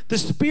through the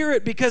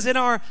Spirit, because in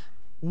our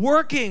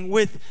working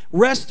with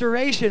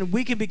restoration,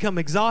 we can become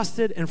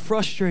exhausted and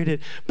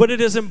frustrated. But it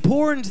is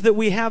important that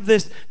we have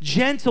this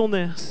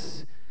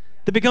gentleness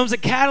that becomes a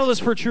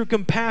catalyst for true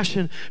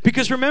compassion.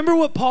 Because remember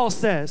what Paul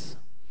says.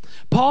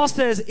 Paul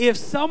says, if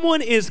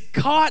someone is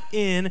caught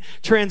in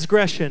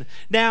transgression.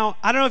 Now,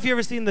 I don't know if you've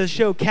ever seen the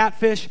show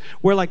Catfish,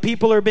 where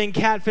people are being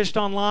catfished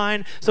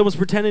online. Someone's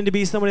pretending to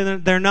be somebody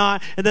that they're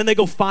not, and then they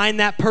go find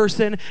that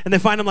person, and they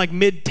find them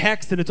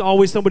mid-text, and it's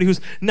always somebody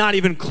who's not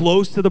even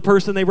close to the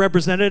person they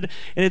represented.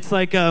 And it's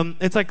like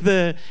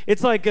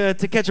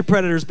To Catch a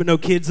Predators, but no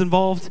kids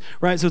involved,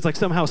 right? So it's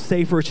somehow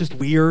safer. It's just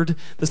weird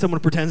that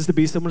someone pretends to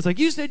be someone. It's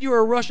you said you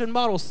were a Russian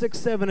model,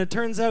 6'7". It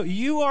turns out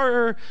you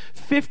are a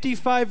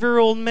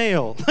 55-year-old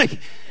male.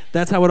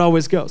 That's how it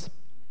always goes.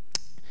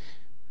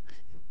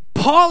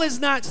 Paul is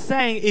not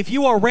saying if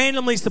you are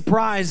randomly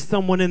surprised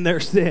someone in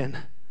their sin.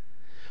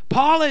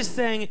 Paul is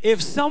saying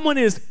if someone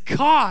is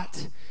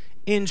caught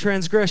in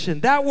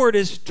transgression. That word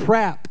is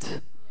trapped.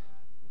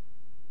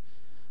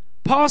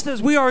 Paul says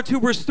we are to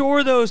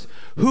restore those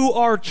who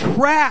are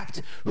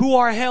trapped, who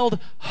are held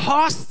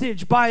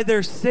hostage by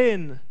their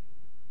sin.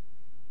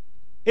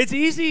 It's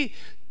easy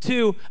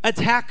to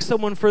attack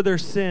someone for their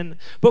sin.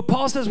 But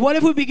Paul says, what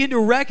if we begin to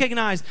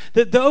recognize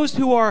that those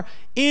who are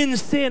in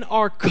sin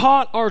are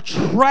caught, are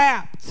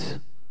trapped?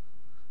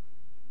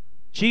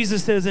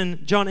 Jesus says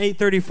in John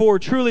 8:34,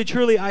 truly,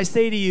 truly, I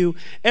say to you,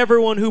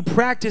 everyone who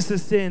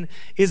practices sin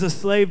is a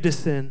slave to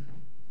sin.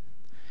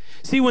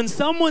 See, when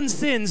someone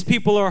sins,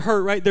 people are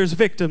hurt, right? There's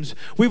victims.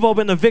 We've all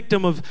been a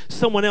victim of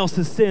someone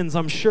else's sins,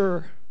 I'm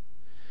sure.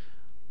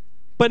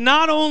 But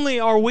not only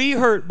are we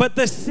hurt, but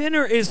the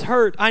sinner is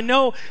hurt. I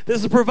know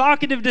this is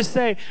provocative to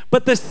say,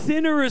 but the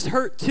sinner is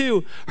hurt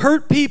too.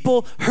 Hurt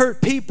people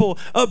hurt people.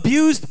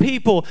 Abused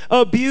people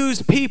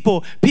abuse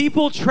people.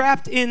 People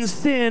trapped in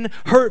sin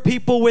hurt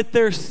people with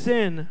their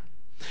sin.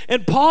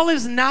 And Paul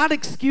is not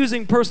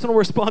excusing personal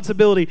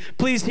responsibility.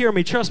 Please hear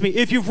me, trust me.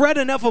 If you've read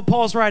enough of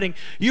Paul's writing,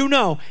 you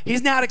know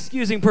he's not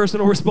excusing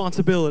personal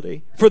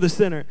responsibility for the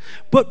sinner.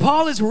 But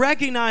Paul is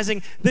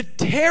recognizing the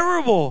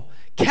terrible,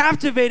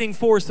 captivating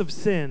force of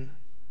sin.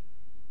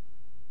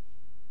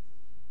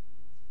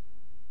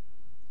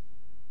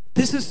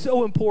 This is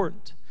so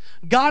important.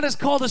 God has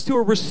called us to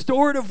a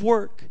restorative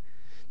work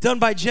done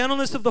by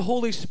gentleness of the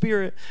Holy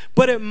Spirit,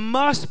 but it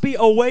must be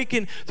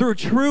awakened through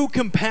true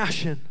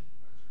compassion.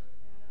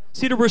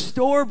 See, to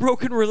restore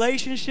broken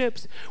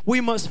relationships,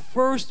 we must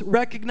first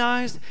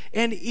recognize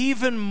and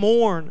even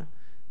mourn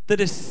the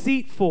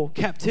deceitful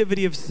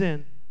captivity of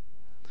sin.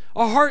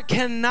 Our heart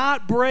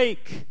cannot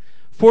break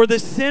for the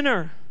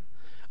sinner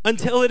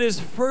until it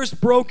is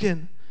first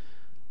broken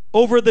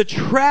over the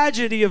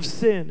tragedy of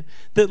sin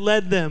that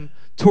led them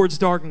towards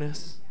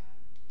darkness.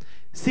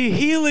 See,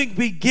 healing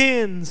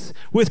begins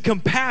with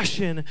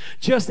compassion,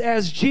 just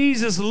as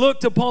Jesus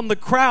looked upon the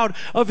crowd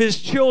of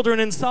his children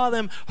and saw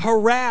them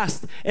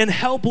harassed and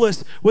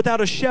helpless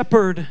without a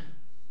shepherd.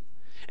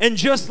 And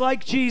just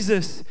like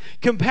Jesus,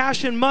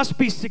 compassion must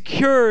be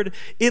secured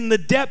in the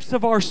depths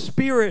of our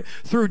spirit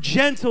through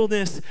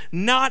gentleness,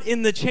 not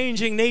in the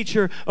changing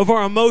nature of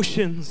our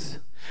emotions.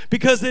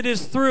 Because it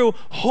is through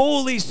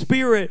Holy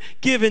Spirit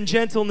given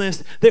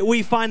gentleness that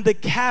we find the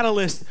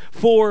catalyst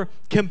for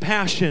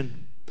compassion.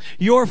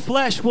 Your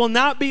flesh will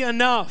not be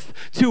enough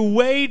to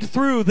wade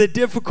through the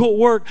difficult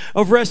work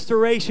of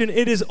restoration.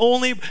 It is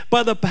only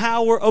by the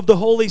power of the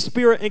Holy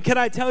Spirit. And can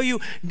I tell you,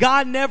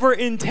 God never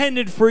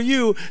intended for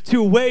you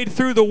to wade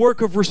through the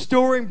work of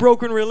restoring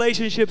broken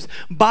relationships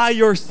by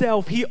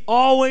yourself. He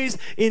always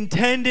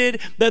intended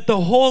that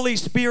the Holy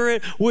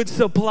Spirit would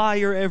supply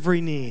your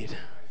every need.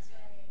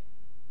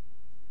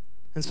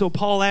 And so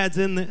Paul adds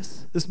in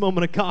this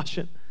moment of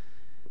caution.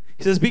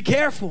 He says, be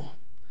careful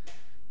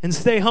and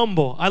stay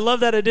humble. I love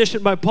that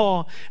addition by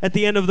Paul at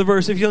the end of the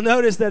verse. If you'll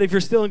notice that if you're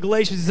still in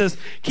Galatians, he says,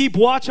 keep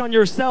watch on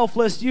yourself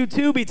lest you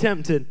too be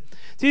tempted.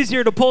 It's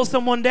easier to pull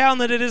someone down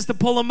than it is to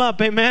pull them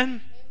up.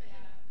 Amen?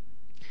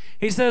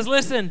 He says,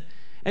 listen,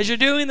 as you're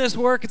doing this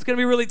work, it's going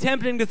to be really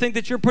tempting to think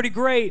that you're pretty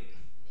great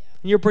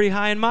and you're pretty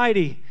high and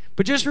mighty.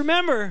 But just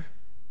remember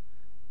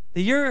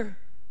that you're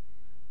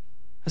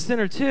a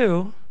sinner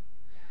too.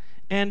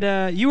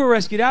 And you were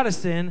rescued out of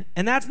sin,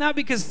 and that's not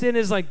because sin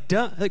is like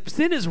dumb. Like,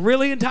 sin is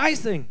really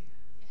enticing,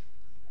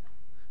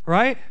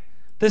 right?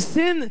 The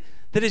sin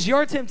that is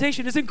your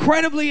temptation is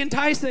incredibly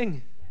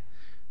enticing.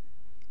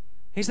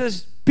 He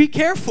says, be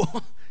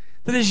careful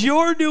that as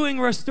you're doing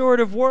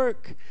restorative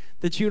work,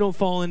 that you don't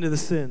fall into the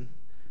sin.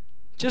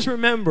 Just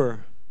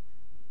remember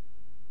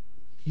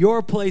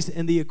your place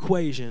in the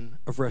equation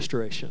of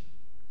restoration.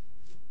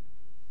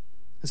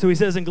 And so he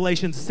says in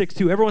Galatians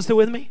 6:2, everyone still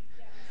with me?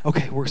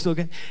 Okay, we're still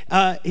good.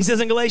 He says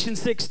in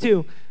Galatians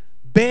 6:2,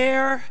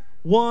 bear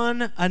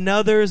one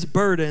another's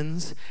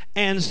burdens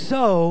and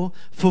so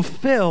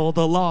fulfill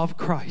the law of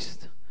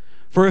Christ.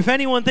 For if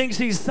anyone thinks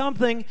he's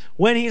something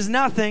when he's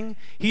nothing,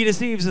 he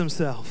deceives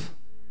himself.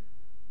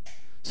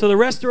 So the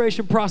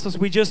restoration process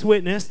we just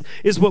witnessed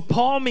is what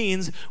Paul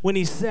means when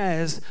he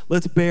says,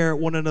 let's bear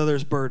one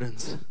another's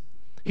burdens.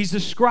 He just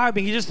described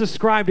it.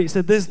 He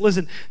said,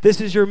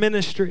 this is your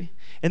ministry.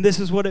 And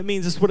this is what it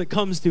means. This is what it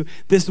comes to.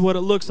 This is what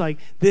it looks like.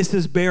 This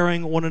is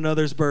bearing one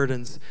another's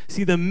burdens.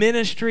 See, the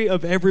ministry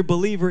of every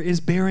believer is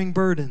bearing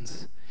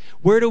burdens.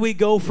 Where do we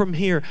go from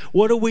here?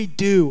 What do we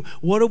do?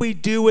 What do we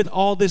do with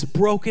all this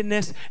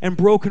brokenness and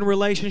broken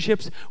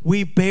relationships?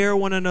 We bear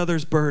one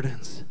another's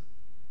burdens.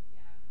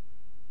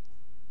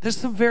 There's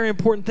some very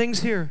important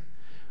things here.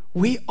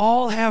 We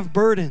all have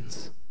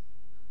burdens.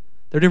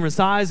 They're different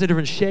sizes, they're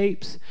different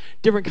shapes,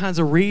 different kinds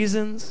of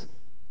reasons.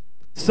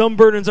 Some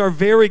burdens are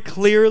very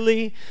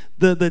clearly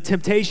the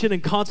temptation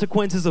and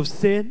consequences of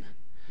sin,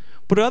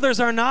 but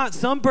others are not.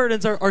 Some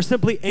burdens are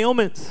simply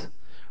ailments.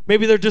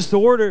 Maybe they're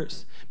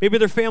disorders. Maybe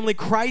they're family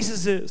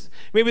crises.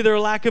 Maybe they're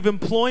a lack of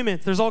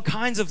employment. There's all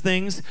kinds of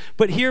things.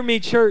 But hear me,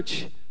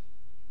 church.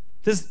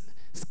 This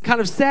is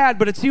kind of sad,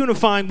 but it's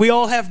unifying. We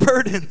all have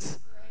burdens.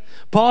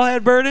 Paul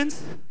had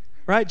burdens,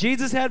 right?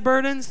 Jesus had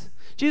burdens.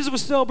 Jesus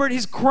was so burdened.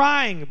 He's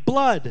crying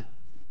blood.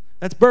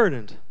 That's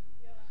burdened.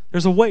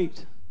 There's a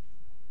weight.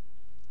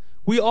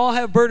 We all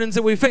have burdens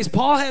that we face.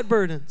 Paul had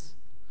burdens.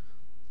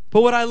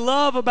 But what I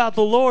love about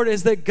the Lord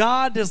is that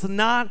God does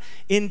not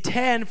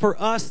intend for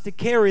us to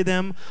carry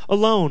them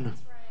alone.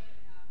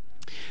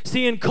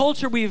 See, in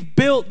culture, we've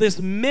built this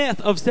myth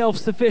of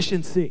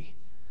self-sufficiency.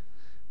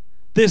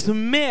 This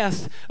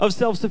myth of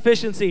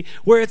self-sufficiency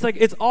where it's like,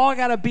 it's all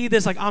got to be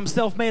this, like, I'm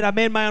self-made, I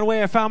made my own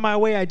way, I found my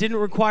way, I didn't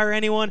require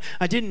anyone,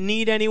 I didn't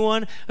need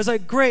anyone. It's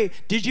like, great,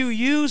 did you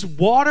use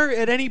water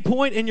at any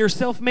point in your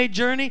self-made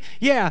journey?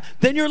 Yeah,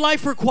 then your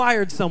life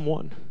required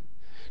someone.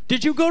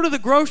 Did you go to the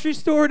grocery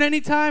store at any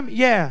time?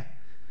 Yeah.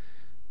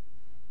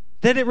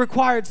 Then it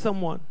required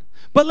someone.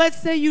 But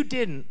let's say you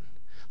didn't.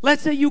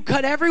 Let's say you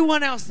cut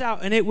everyone else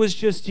out and it was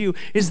just you.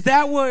 Is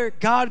that where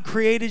God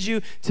created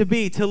you to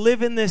be? To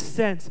live in this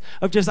sense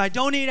of just, I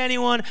don't need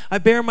anyone, I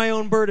bear my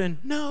own burden?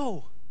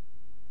 No.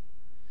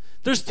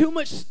 There's too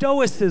much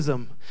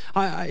stoicism.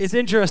 It's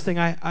interesting.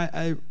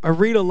 I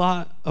read a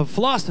lot of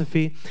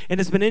philosophy,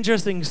 and it's been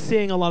interesting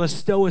seeing a lot of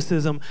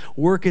stoicism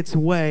work its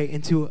way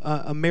into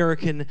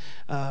American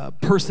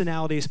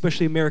personality,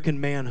 especially American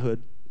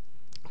manhood.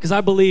 Because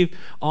I believe,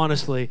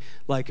 honestly,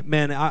 like,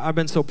 man, I've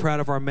been so proud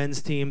of our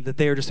men's team that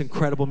they are just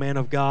incredible men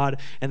of God,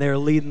 and they are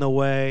leading the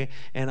way.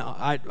 And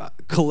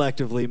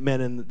collectively,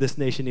 men in this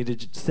nation need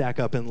to stack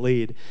up and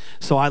lead.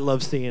 So I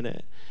love seeing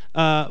it.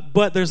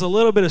 But there's a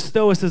little bit of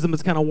stoicism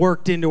that's kind of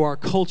worked into our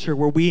culture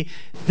where we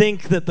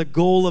think that the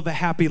goal of a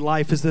happy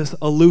life is this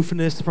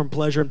aloofness from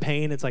pleasure and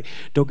pain. It's like,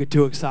 don't get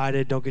too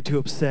excited, don't get too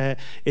upset.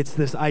 It's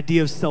this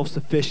idea of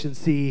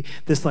self-sufficiency,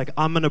 this like,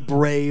 I'm going to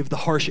brave the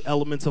harsh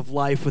elements of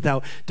life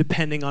without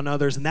depending on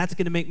others, and that's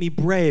going to make me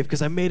brave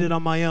because I made it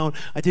on my own.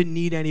 I didn't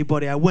need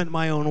anybody. I went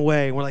my own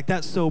way. And we're like,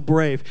 that's so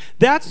brave.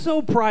 That's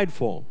so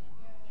prideful.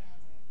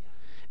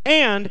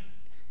 And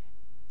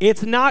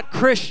it's not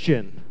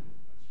Christian.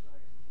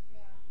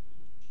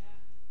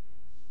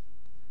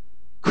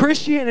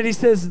 Christianity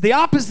says the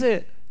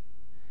opposite.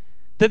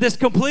 That this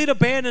complete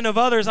abandon of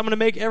others, I'm going to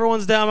make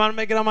everyone's down, I'm going to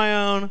make it on my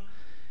own,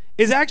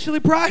 is actually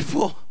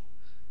prideful.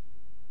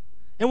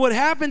 And what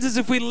happens is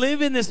if we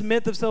live in this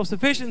myth of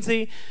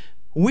self-sufficiency,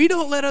 we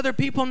don't let other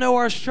people know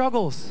our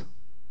struggles.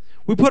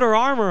 We put our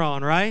armor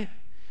on, right?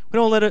 We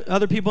don't let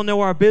other people know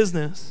our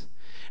business.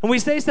 And we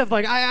say stuff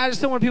like, I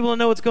just don't want people to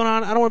know what's going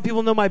on. I don't want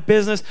people to know my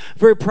business. I'm a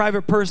very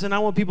private person. I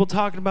don't want people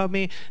talking about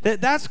me.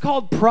 That's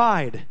called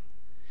pride.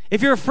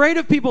 If you're afraid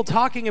of people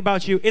talking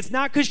about you, it's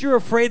not because you're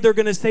afraid they're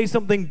going to say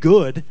something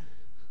good.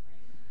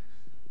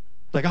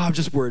 Like, I'm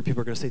just worried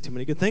people are going to say too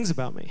many good things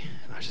about me.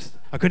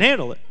 I couldn't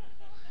handle it.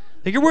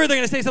 Like, you're worried they're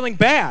going to say something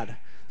bad.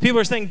 People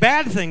are saying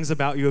bad things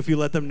about you if you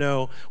let them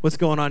know what's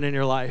going on in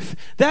your life.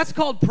 That's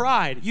called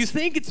pride. You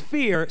think it's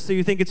fear, so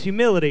you think it's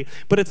humility,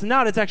 but it's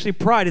not. It's actually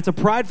pride. It's a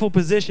prideful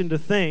position to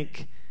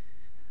think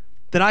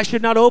that I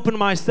should not open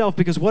myself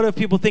because what if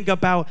people think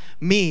about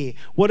me?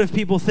 What if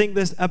people think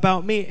this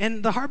about me?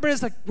 And the hard part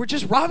is like, we're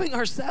just robbing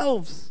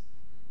ourselves.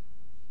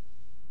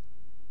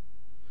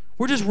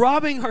 We're just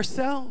robbing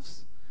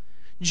ourselves.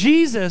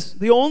 Jesus,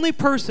 the only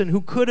person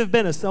who could have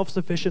been a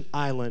self-sufficient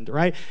island,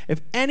 right?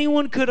 If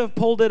anyone could have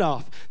pulled it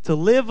off to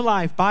live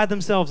life by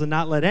themselves and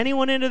not let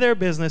anyone into their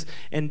business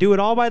and do it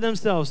all by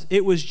themselves,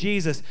 it was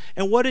Jesus.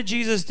 And what did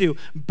Jesus do?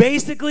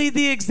 Basically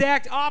the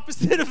exact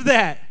opposite of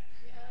that,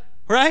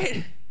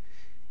 right?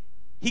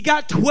 He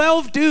got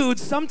 12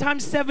 dudes,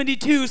 sometimes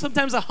 72,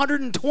 sometimes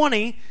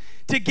 120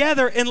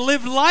 together and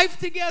lived life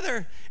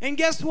together. And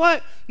guess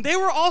what? They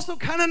were also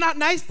kind of not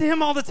nice to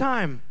him all the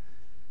time.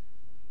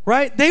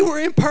 Right? They were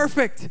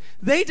imperfect.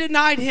 They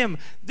denied him.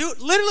 Dude,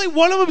 literally,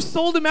 one of them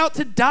sold him out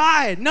to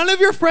die. None of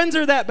your friends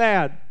are that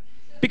bad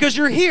because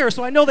you're here,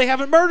 so I know they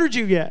haven't murdered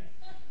you yet.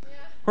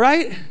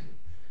 Right?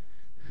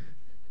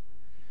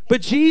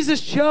 But Jesus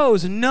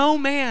chose, no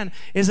man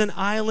is an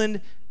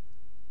island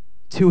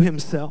to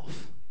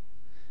himself.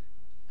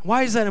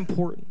 Why is that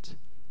important?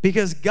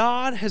 Because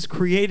God has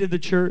created the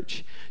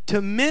church to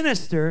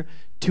minister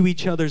to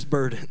each other's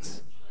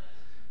burdens.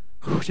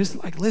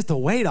 Just like lift the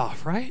weight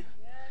off, right?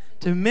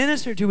 To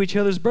minister to each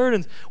other's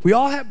burdens. We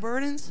all have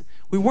burdens.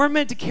 We weren't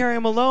meant to carry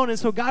them alone, and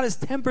so God has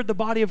tempered the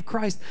body of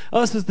Christ,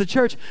 us as the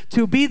church,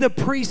 to be the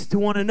priest to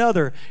one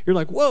another. You're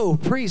like, whoa,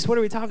 priest, what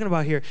are we talking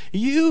about here?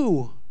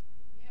 You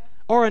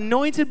are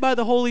anointed by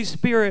the Holy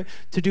Spirit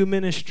to do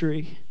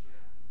ministry.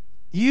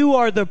 You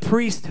are the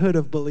priesthood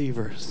of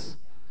believers.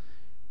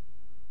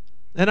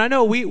 And I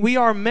know we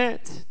are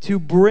meant to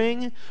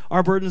bring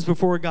our burdens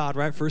before God,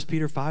 right? 1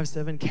 Peter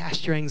 5:7,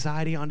 cast your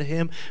anxiety onto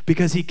him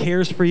because he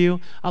cares for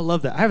you. I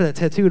love that. I have that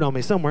tattooed on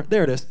me somewhere.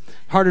 There it is.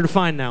 Harder to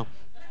find now.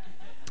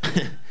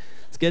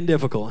 It's getting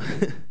difficult.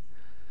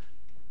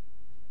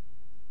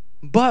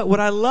 But what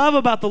I love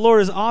about the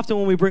Lord is often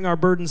when we bring our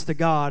burdens to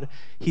God,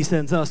 he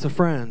sends us a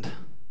friend.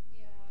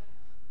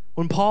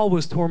 When Paul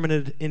was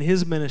tormented in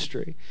his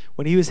ministry,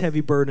 when he was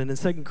heavy burdened, in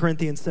 2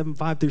 Corinthians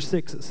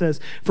 7:5-6, it says,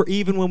 for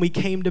even when we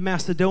came to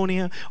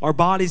Macedonia, our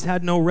bodies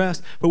had no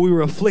rest, but we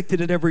were afflicted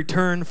at every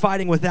turn,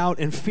 fighting without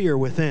and fear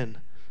within.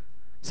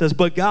 It says,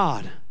 but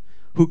God,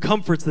 who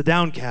comforts the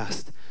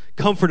downcast,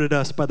 comforted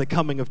us by the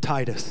coming of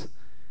Titus.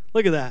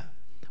 Look at that.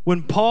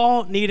 When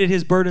Paul needed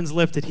his burdens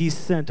lifted, he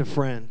sent a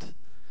friend.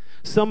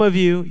 Some of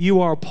you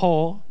are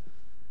Paul,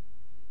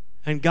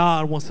 and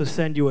God wants to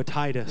send you a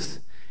Titus.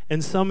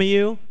 And some of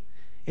you,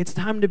 it's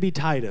time to be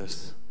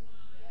Titus.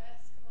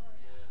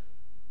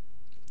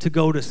 To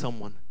go to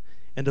someone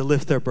and to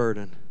lift their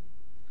burden.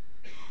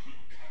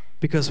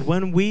 Because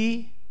when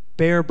we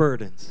bear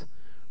burdens,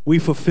 we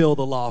fulfill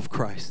the law of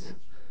Christ.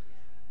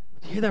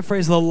 Do you hear that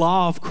phrase, the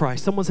law of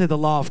Christ? Someone say the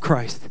law of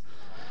Christ.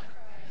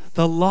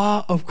 The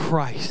law of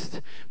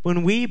Christ.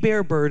 When we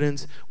bear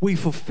burdens, we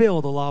fulfill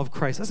the law of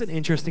Christ. That's an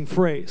interesting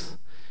phrase.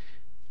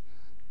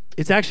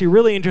 It's actually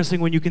really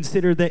interesting when you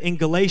consider that in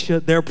Galatia,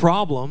 their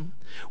problem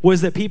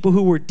was that people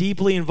who were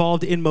deeply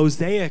involved in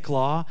Mosaic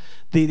law,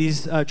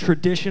 these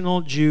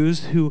traditional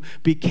Jews who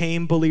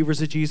became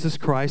believers of Jesus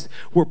Christ,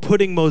 were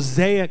putting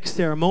Mosaic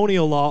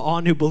ceremonial law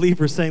on new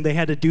believers, saying they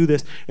had to do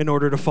this in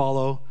order to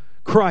follow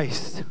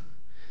Christ.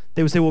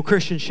 They would say, well,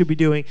 Christians should be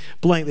doing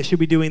blank. They should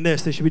be doing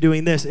this. They should be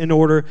doing this in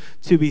order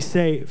to be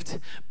saved.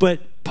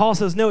 But Paul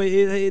says,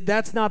 no,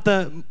 that's not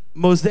the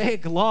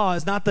Mosaic law.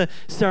 It's not the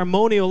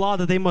ceremonial law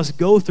that they must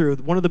go through.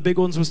 One of the big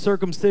ones was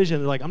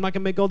circumcision. They're like, I'm not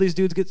going to make all these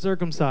dudes get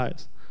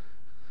circumcised.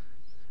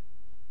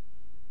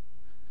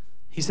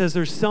 He says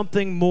there's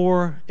something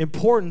more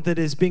important that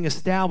is being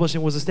established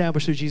and was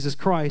established through Jesus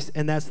Christ,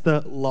 and that's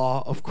the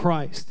law of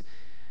Christ.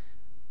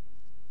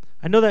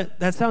 I know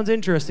that sounds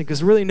interesting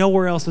because really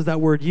nowhere else is that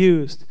word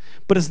used.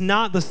 But it's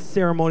not the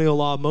ceremonial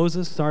law of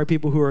Moses. Sorry,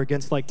 people who are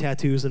against like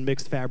tattoos and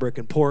mixed fabric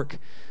and pork.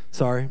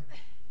 Sorry.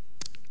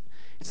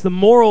 It's the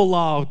moral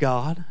law of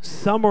God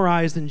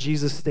summarized in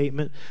Jesus'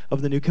 statement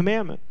of the new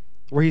commandment,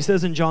 where he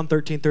says in John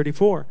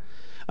 13:34,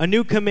 a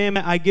new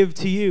commandment I give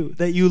to you,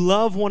 that you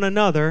love one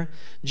another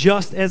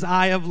just as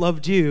I have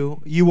loved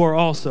you, you are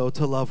also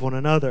to love one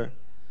another.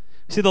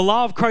 See, the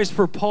law of Christ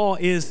for Paul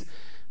is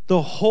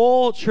the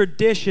whole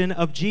tradition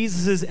of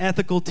Jesus'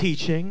 ethical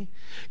teaching,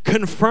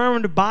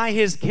 confirmed by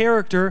his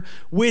character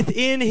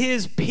within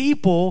his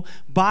people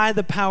by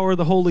the power of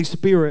the Holy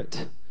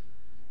Spirit.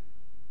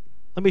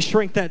 Let me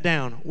shrink that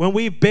down. When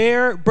we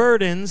bear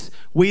burdens,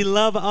 we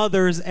love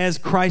others as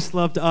Christ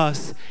loved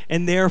us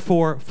and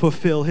therefore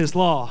fulfill his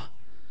law.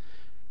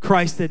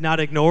 Christ did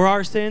not ignore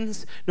our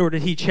sins, nor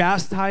did he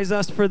chastise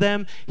us for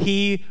them.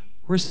 He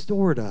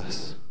restored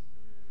us.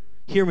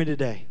 Hear me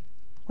today.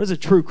 What does a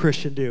true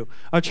Christian do?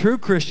 A true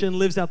Christian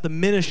lives out the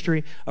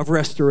ministry of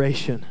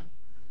restoration.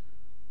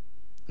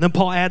 And then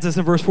Paul adds this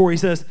in verse 4. He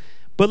says,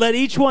 but let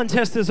each one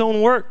test his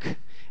own work,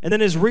 and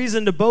then his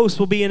reason to boast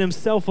will be in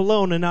himself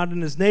alone and not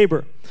in his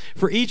neighbor.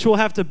 For each will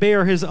have to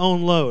bear his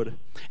own load.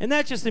 And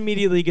that just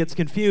immediately gets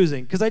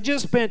confusing, because I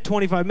just spent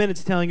 25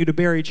 minutes telling you to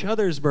bear each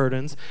other's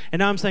burdens, and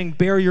now I'm saying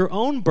bear your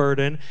own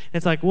burden. And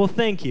it's like, well,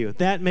 thank you.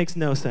 That makes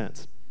no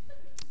sense.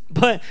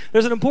 But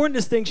there's an important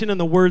distinction in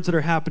the words that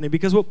are happening,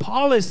 because what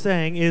Paul is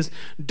saying is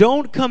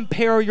don't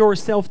compare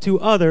yourself to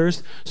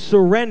others,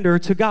 surrender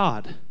to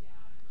God.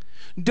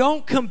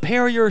 Don't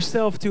compare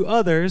yourself to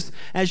others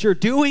as you're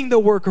doing the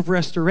work of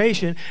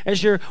restoration,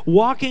 as you're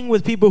walking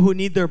with people who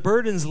need their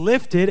burdens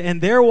lifted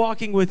and they're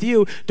walking with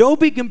you. Don't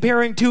be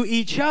comparing to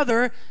each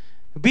other.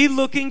 Be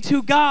looking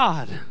to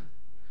God.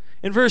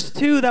 In verse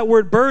 2, that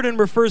word burden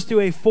refers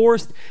to a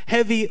forced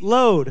heavy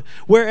load,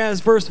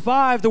 whereas verse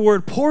 5, the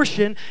word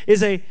portion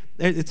it's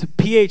a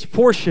PH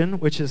portion,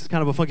 which is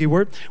kind of a funky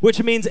word,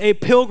 which means a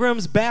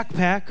pilgrim's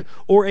backpack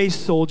or a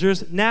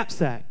soldier's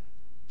knapsack.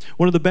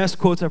 One of the best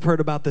quotes I've heard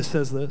about this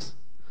says this: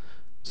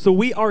 so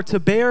we are to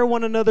bear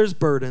one another's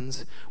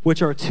burdens,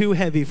 which are too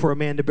heavy for a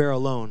man to bear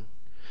alone.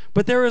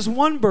 But there is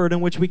one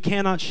burden which we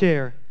cannot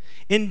share.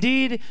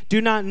 Indeed, do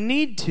not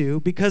need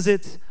to, because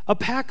it's a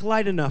pack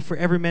light enough for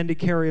every man to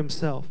carry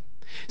himself.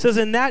 It says,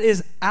 and that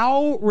is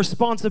our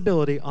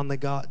responsibility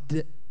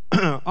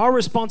our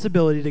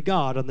responsibility to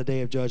God on the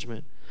day of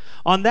judgment.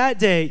 On that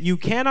day, you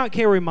cannot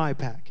carry my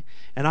pack,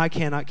 and I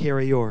cannot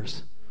carry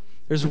yours.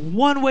 There's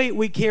one weight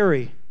we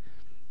carry: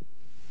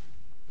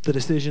 the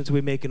decisions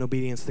we make in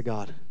obedience to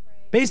God.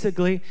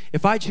 Basically,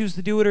 if I choose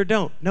to do it or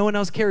don't, no one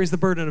else carries the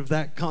burden of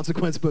that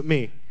consequence but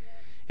me.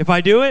 If I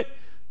do it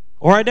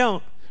or I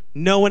don't,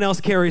 no one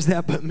else carries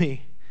that but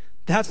me.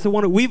 That's the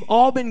one. We've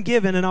all been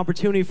given an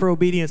opportunity for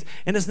obedience,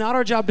 and it's not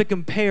our job to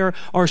compare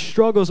our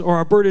struggles or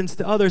our burdens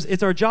to others.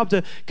 It's our job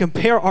to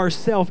compare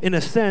ourselves in a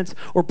sense,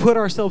 or put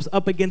ourselves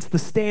up against the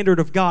standard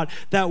of God.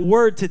 That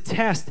word to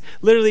test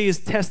literally is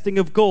testing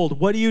of gold.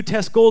 What do you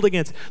test gold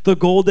against? The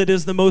gold that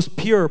is the most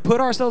pure.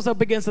 Put ourselves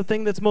up against the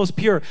thing that's most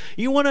pure.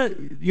 You want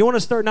to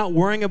start not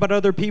worrying about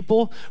other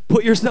people?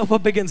 Put yourself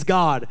up against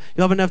God.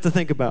 You'll have enough to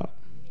think about.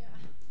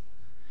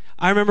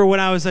 I remember when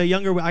I was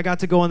younger, I got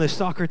to go on the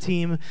soccer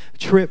team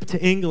trip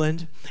to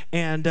England,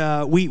 and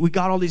we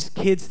got all these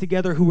kids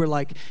together who were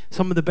like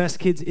some of the best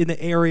kids in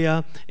the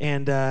area,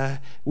 and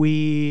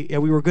we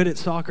were good at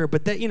soccer.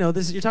 But that,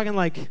 you're talking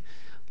like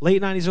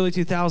late 90s, early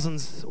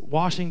 2000s,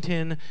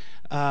 Washington,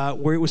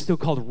 where it was still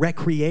called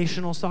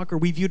recreational soccer.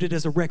 We viewed it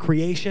as a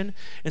recreation,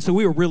 and so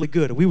we were really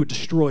good. We would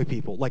destroy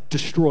people, like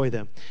destroy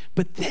them.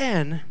 But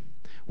then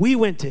we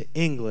went to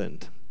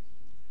England.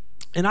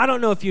 And I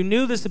don't know if you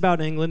knew this about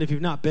England, if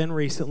you've not been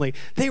recently.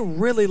 They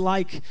really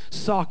like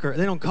soccer.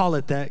 They don't call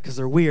it that because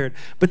they're weird.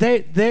 But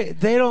they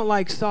don't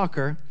like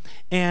soccer,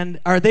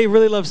 or they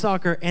really love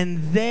soccer,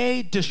 and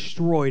they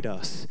destroyed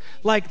us.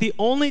 Like, the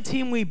only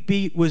team we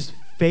beat was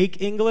fake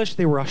English.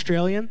 They were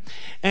Australian.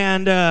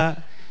 And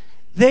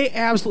they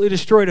absolutely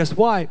destroyed us.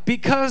 Why?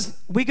 Because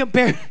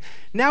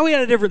now we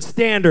had a different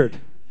standard,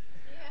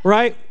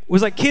 right? It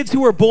was like kids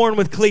who were born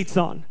with cleats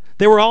on.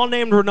 They were all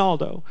named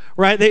Ronaldo,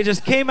 right? They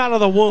just came out of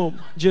the womb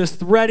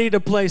just ready to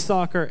play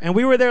soccer. And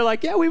we were there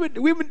like, yeah, we've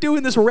been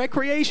doing this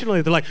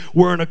recreationally. They're like,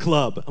 we're in a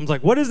club. I was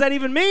like, what does that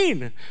even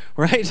mean,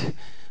 right?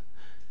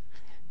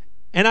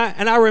 And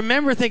I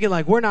remember thinking,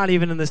 like, we're not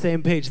even on the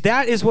same page.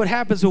 That is what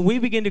happens when we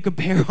begin to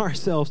compare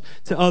ourselves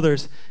to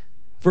others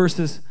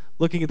versus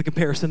looking at the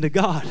comparison to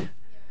God.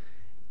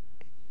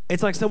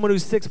 It's like someone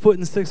who's 6 foot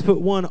and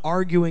 6'1"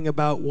 arguing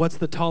about what's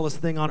the tallest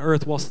thing on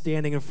earth while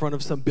standing in front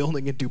of some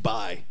building in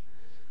Dubai.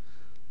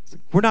 It's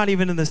like, we're not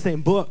even in the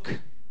same book.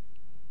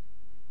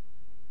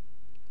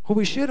 What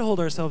we should hold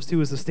ourselves to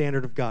is the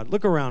standard of God.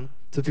 Look around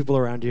to the people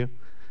around you.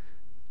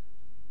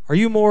 Are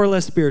you more or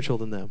less spiritual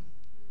than them?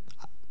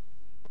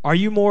 Are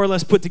you more or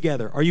less put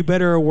together? Are you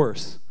better or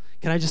worse?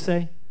 Can I just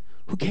say,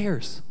 who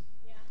cares?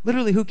 Yeah.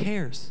 Literally, who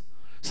cares?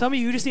 Some of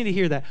you just need to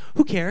hear that.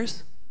 Who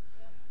cares?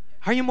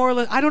 Are you more or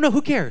less? I don't know.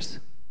 Who cares?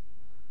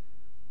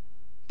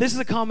 This is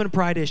a common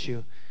pride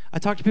issue. I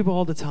talk to people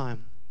all the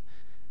time.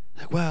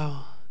 Like,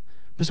 well,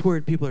 I'm just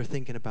worried people are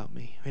thinking about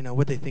me. You know,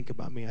 what they think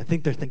about me. I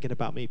think they're thinking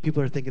about me.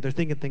 People are thinking, they're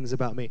thinking things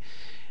about me.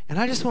 And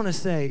I just want to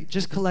say,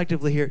 just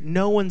collectively here,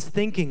 no one's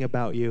thinking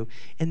about you,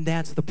 and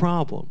that's the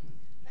problem.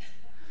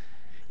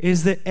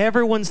 Is that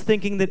everyone's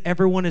thinking that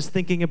everyone is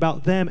thinking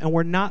about them, and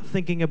we're not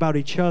thinking about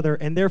each other,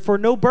 and therefore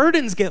no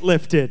burdens get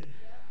lifted.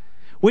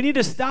 We need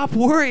to stop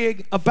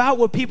worrying about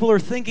what people are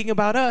thinking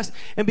about us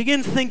and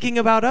begin thinking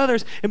about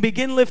others and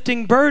begin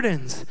lifting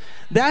burdens.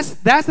 That's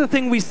the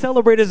thing we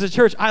celebrate as a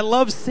church. I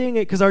love seeing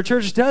it because our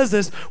church does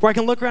this, where I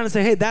can look around and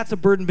say, hey, that's a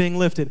burden being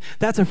lifted.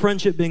 That's a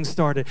friendship being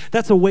started.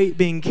 That's a weight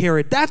being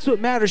carried. That's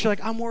what matters. You're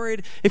like, I'm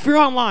worried. If you're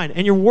online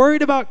and you're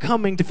worried about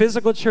coming to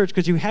physical church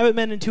because you haven't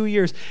been in 2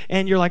 years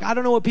and you're like, I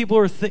don't know what people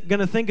are going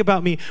to think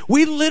about me.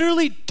 We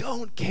literally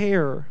don't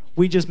care.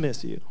 We just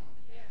miss you.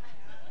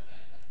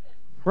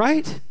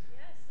 Right?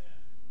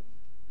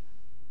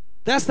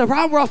 That's the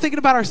problem. We're all thinking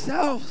about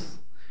ourselves.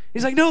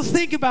 He's like, no,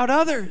 think about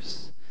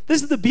others.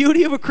 This is the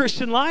beauty of a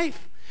Christian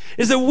life,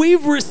 is that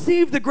we've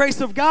received the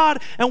grace of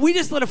God and we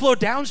just let it flow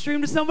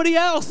downstream to somebody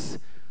else.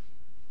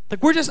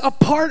 Like, we're just a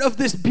part of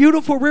this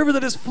beautiful river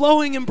that is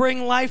flowing and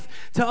bringing life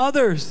to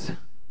others.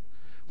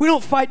 We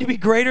don't fight to be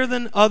greater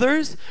than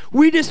others.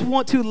 We just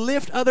want to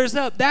lift others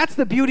up. That's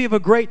the beauty of a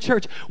great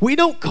church. We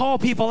don't call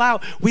people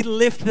out. We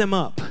lift them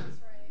up.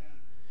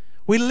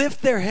 We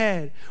lift their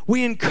head.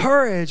 We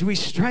encourage. We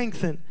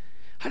strengthen.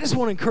 I just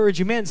want to encourage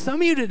you, man, some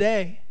of you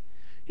today,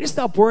 you just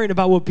stop worrying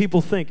about what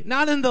people think.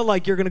 Not in the,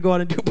 like, you're going to go out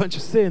and do a bunch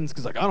of sins,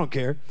 because, like, I don't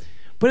care.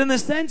 But in the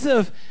sense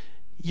of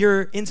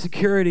your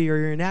insecurity or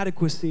your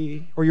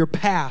inadequacy or your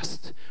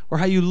past or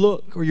how you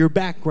look or your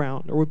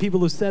background or what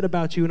people have said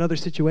about you in other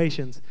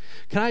situations.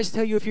 Can I just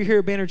tell you, if you're here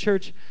at Banner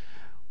Church,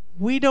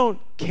 we don't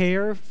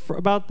care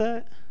about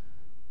that.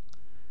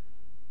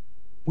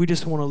 We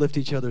just want to lift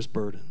each other's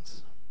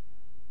burdens.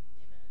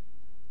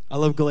 I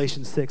love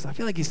Galatians 6. I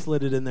feel like he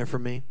slid it in there for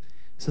me.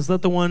 It says,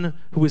 let the one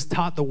who is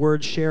taught the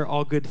word share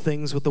all good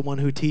things with the one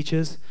who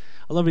teaches.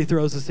 I love that he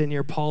throws this in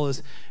here. Paul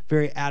is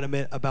very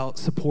adamant about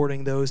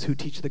supporting those who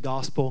teach the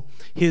gospel.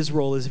 His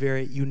role is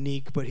very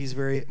unique, but he's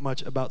very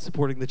much about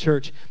supporting the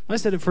church. I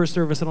said it first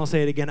service, and I'll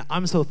say it again.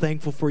 I'm so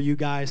thankful for you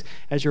guys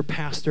as your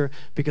pastor,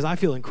 because I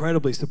feel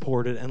incredibly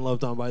supported and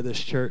loved on by this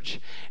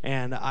church.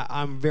 And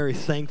I'm very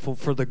thankful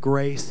for the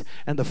grace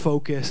and the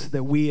focus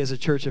that we as a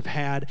church have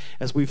had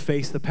as we've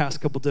faced the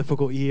past couple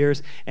difficult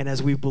years and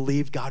as we've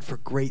believed God for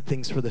great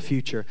things for the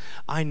future.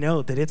 I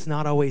know that it's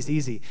not always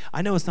easy.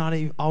 I know it's not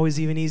always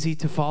even easy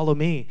to follow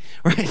me,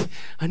 right?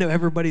 I know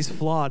everybody's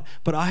flawed,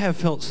 but I have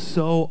felt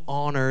so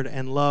honored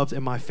and loved,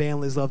 and my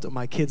family's loved, and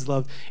my kids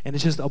loved, and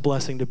it's just a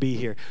blessing to be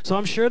here. So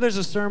I'm sure there's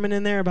a sermon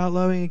in there about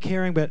loving and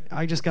caring, but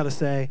I just got to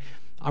say,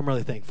 I'm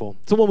really thankful.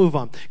 So we'll move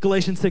on.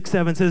 Galatians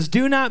 6:7 says,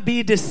 do not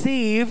be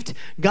deceived.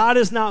 God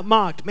is not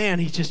mocked. Man,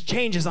 he just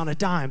changes on a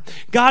dime.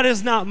 God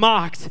is not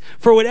mocked.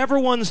 For whatever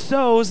one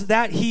sows,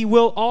 that he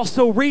will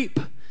also reap.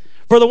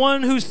 For the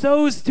one who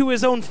sows to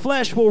his own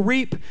flesh will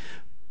reap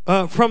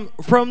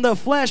from the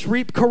flesh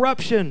reap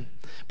corruption,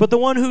 but the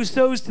one who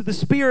sows to the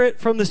Spirit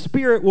from the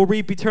Spirit will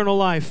reap eternal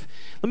life.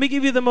 Let me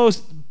give you the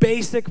most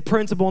basic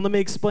principle, and let me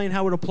explain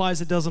how it applies,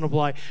 it doesn't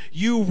apply.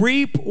 You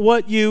reap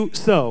what you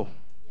sow.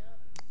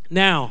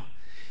 Now,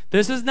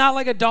 this is not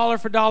like a dollar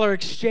for dollar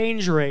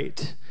exchange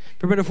rate.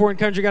 If you're in a foreign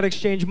country, you got to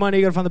exchange money,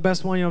 you got to find the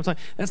best one, you know what I'm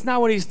saying? That's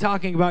not what he's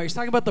talking about. He's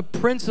talking about the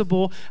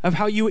principle of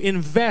how you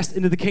invest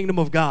into the kingdom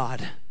of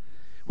God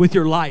with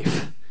your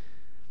life.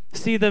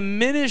 See, the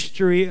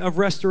ministry of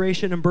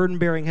restoration and burden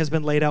bearing has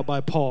been laid out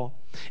by Paul,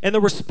 and the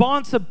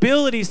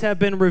responsibilities have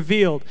been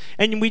revealed.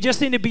 And we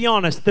just need to be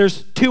honest.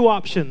 There's two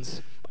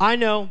options. I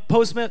know,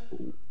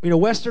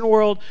 Western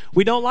world,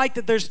 we don't like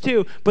that there's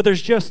two, but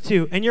there's just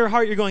two. In your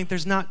heart, you're going,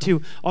 there's not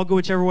two. I'll go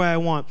whichever way I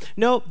want.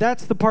 No,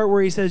 that's the part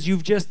where he says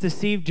you've just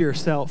deceived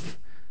yourself.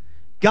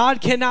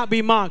 God cannot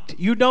be mocked.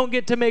 You don't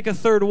get to make a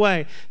third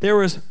way. There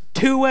was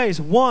two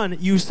ways. One,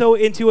 you sow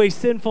into a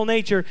sinful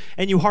nature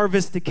and you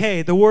harvest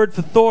decay. The word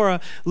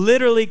phthora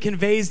literally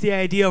conveys the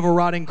idea of a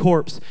rotting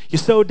corpse. You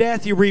sow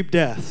death, you reap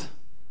death.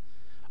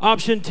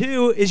 Option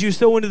two is you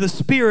sow into the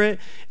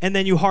Spirit and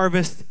then you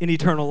harvest in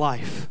eternal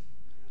life.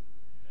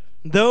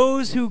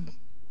 Those who...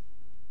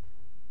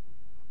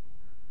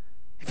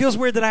 It feels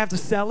weird that I have to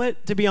sell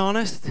it, to be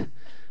honest.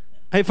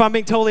 If I'm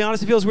being totally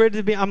honest, it feels weird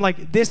to me. I'm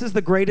like, this is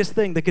the greatest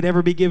thing that could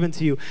ever be given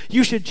to you.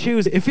 You should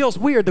choose it. It feels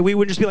weird that we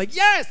wouldn't just be like,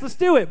 yes, let's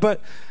do it.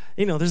 But,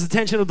 there's a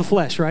tension of the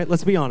flesh, right?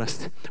 Let's be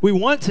honest. We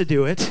want to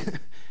do it,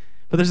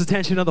 but there's a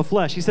tension of the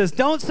flesh. He says,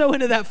 don't sow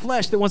into that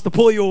flesh that wants to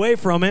pull you away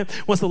from it,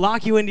 wants to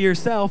lock you into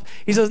yourself.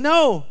 He says,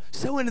 no,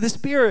 sow into the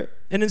Spirit,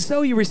 and in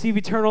so you receive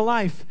eternal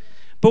life.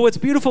 But what's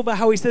beautiful about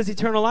how he says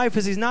eternal life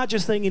is he's not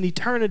just saying an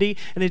eternity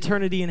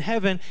in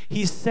heaven.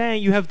 He's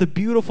saying you have the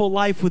beautiful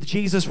life with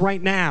Jesus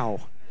right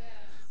now.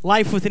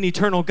 Life with an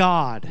eternal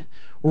God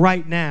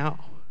right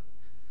now.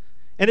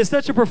 And it's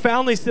such a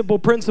profoundly simple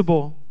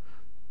principle.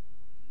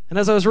 And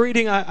as I was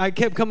reading, I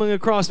kept coming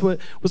across what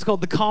was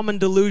called the common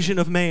delusion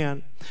of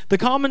man. The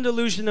common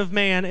delusion of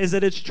man is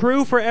that it's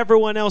true for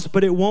everyone else,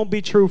 but it won't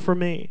be true for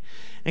me.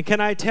 And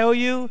can I tell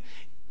you,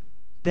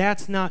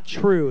 that's not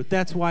true.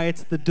 That's why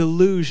it's the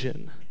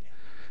delusion.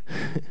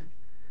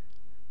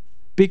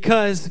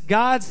 Because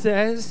God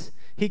says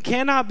he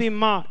cannot be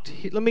mocked.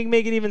 Let me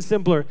make it even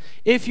simpler.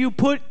 If you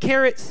put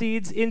carrot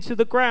seeds into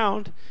the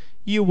ground,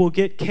 you will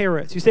get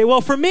carrots. You say, well,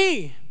 for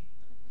me,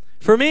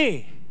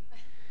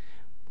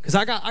 because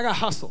I got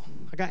hustle.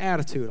 I got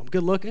attitude. I'm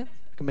good looking.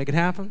 I can make it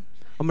happen.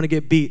 I'm going to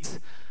get beets.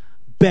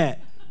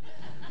 Bet.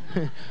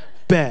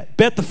 Bet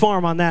the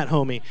farm on that,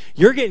 homie.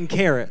 You're getting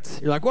carrots.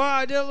 You're like, well,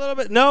 I did a little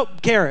bit.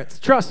 Nope, carrots.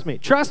 Trust me,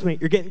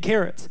 you're getting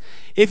carrots.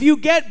 If you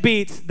get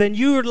beets, then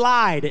you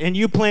lied and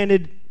you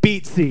planted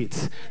beet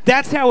seeds.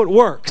 That's how it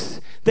works.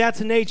 That's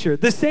nature.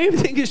 The same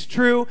thing is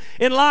true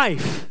in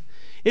life.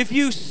 If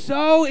you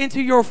sow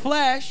into your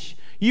flesh,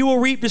 you will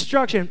reap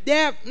destruction.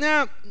 Yeah,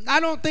 no,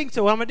 I don't think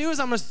so. What I'm going to do is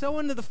I'm going to sow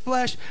into the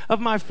flesh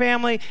of my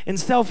family and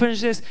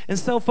selfishness and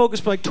self-focus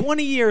for like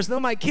 20 years.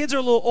 Though my kids are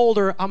a little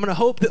older, I'm going to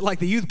hope that like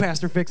the youth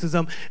pastor fixes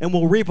them and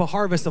we'll reap a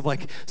harvest of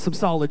like some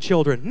solid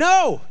children.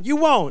 No, you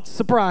won't.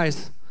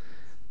 Surprise.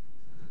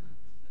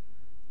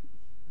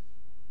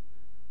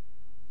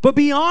 But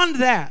beyond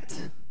that,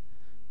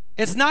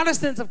 it's not a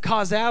sense of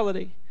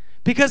causality.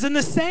 Because in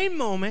the same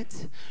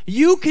moment,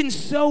 you can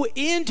sow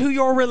into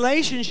your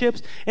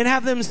relationships and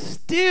have them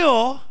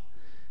still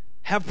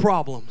have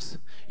problems.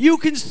 You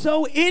can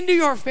sow into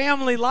your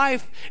family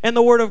life and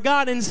the Word of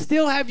God and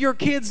still have your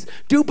kids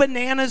do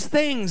bananas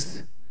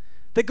things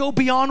that go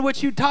beyond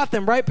what you taught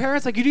them, right,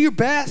 parents? Like, you do your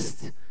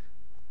best.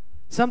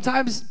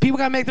 Sometimes people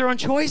got to make their own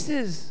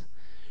choices.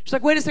 She's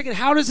like, wait a second,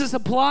 how does this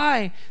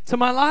apply to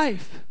my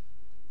life?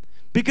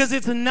 Because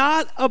it's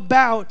not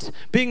about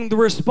being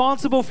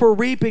responsible for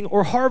reaping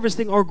or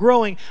harvesting or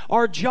growing.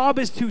 Our job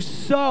is to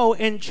sow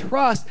and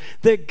trust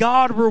that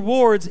God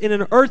rewards in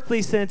an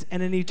earthly sense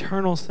and an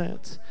eternal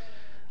sense.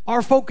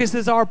 Our focus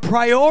is our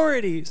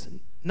priorities,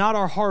 not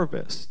our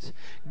harvest.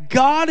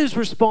 God is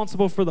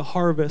responsible for the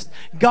harvest.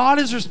 God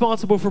is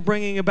responsible for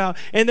bringing about.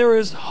 And there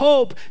is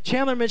hope.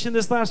 Chandler mentioned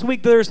this last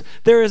week. There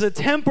is a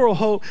temporal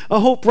hope,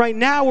 a hope right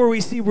now where we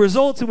see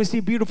results and we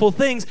see beautiful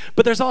things.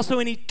 But there's also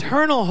an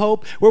eternal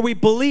hope where we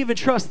believe and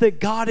trust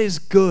that God is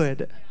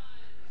good.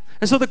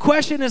 And so the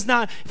question is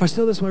not, if I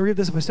sow this, if I read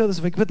this, if I sow this,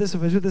 if I put this,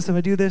 if I do this, if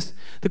I do this.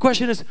 The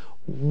question is,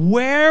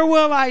 where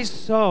will I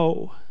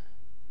sow?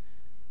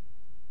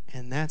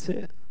 And that's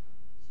it.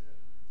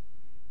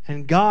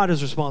 And God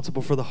is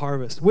responsible for the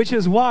harvest, which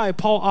is why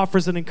Paul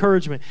offers an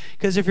encouragement.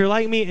 Because if you're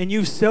like me and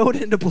you've sowed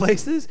into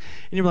places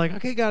and you're like,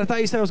 okay, God, I thought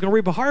you said I was going to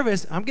reap a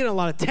harvest. I'm getting a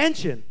lot of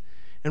tension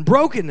and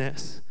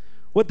brokenness.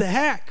 What the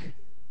heck?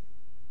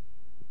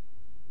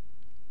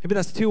 Maybe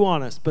that's too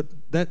honest, but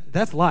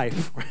that's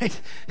life, right?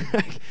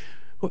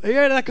 You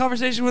had that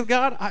conversation with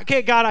God?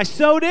 Okay, God, I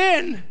sowed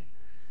in.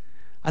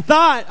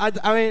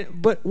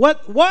 But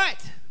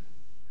what?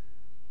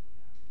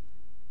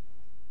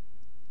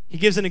 He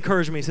gives an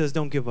encouragement. He says,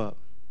 don't give up.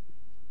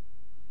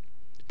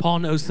 Paul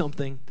knows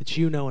something that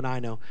you know and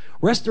I know.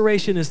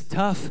 Restoration is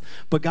tough,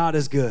 but God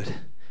is good.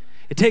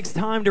 It takes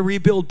time to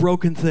rebuild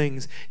broken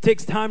things. It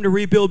takes time to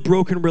rebuild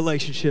broken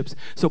relationships.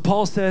 So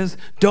Paul says,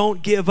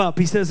 don't give up.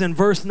 He says in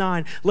verse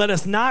 9, let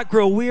us not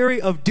grow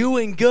weary of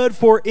doing good,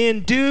 for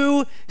in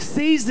due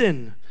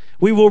season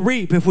we will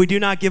reap if we do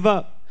not give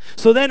up.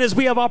 So then as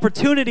we have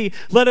opportunity,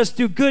 let us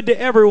do good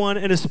to everyone,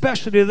 and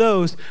especially to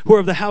those who are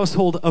of the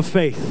household of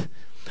faith.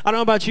 I don't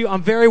know about you,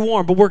 I'm very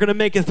warm, but we're going to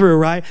make it through,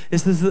 right?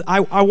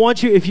 I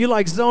want you, if you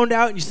like zoned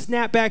out and you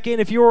snap back in,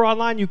 if you were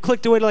online, you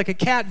clicked away to like a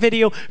cat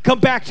video, come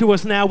back to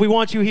us now. We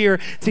want you here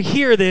to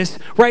hear this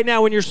right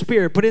now in your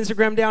spirit. Put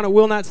Instagram down, it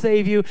will not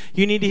save you.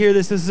 You need to hear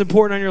this. This is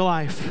important on your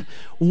life.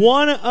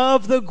 One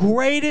of the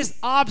greatest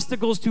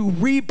obstacles to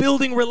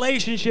rebuilding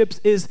relationships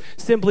is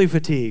simply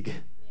fatigue.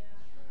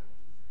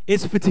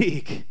 It's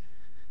fatigue.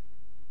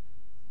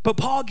 But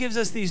Paul gives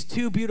us these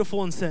two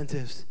beautiful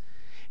incentives.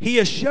 He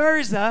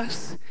assures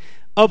us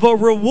of a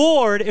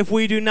reward if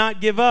we do not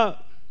give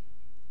up.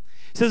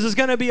 He says there's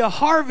going to be a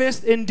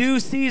harvest in due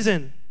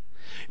season.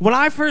 When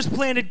I first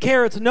planted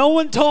carrots, no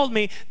one told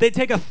me they'd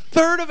take a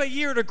third of a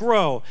year to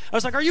grow. I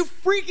was like, are you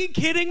freaking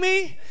kidding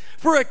me?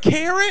 For a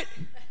carrot?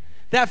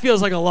 That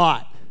feels like a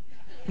lot.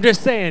 I'm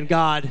just saying,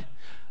 God.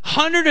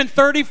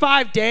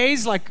 135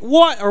 days, like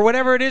what? Or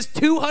whatever it is,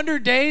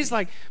 200 days,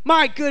 like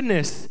my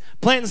goodness,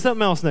 planting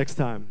something else next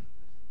time.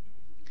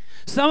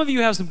 Some of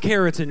you have some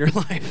carrots in your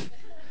life.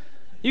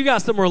 You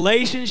got some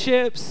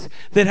relationships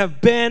that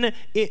have been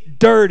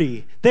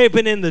dirty. They've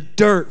been in the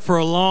dirt for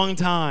a long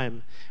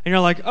time. And you're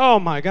like, oh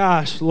my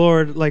gosh,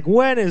 Lord, like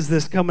when is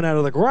this coming out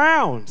of the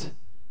ground?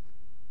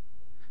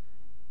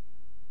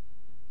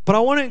 But I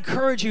want to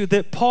encourage you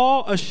that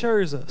Paul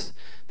assures us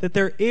that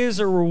there is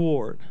a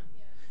reward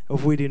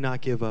if we do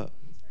not give up.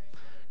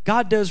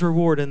 God does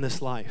reward in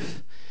this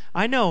life.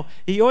 I know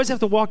you always have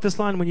to walk this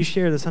line when you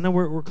share this. I know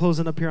we're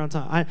closing up here on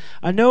time.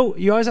 I know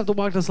you always have to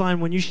walk this line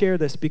when you share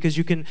this because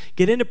you can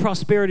get into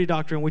prosperity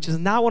doctrine, which is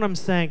not what I'm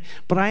saying,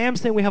 but I am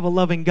saying we have a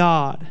loving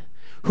God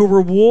who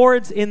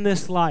rewards in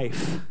this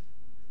life.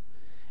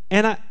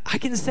 And I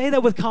can say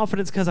that with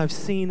confidence because I've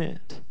seen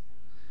it.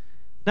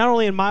 Not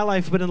only in my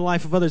life, but in the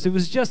life of others. If it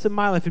was just in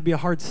my life, it'd be a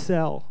hard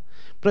sell.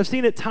 But I've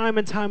seen it time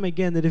and time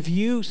again that if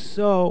you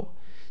sow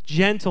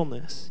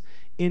gentleness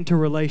into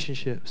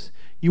relationships,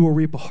 you will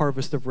reap a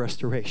harvest of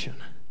restoration.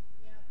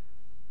 Yep.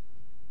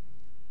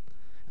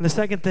 And the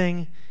second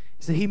thing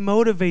is that he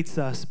motivates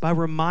us by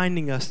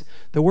reminding us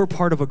that we're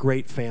part of a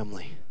great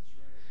family.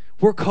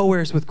 We're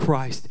co-heirs with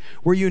Christ.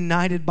 We're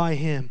united by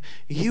him.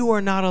 You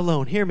are not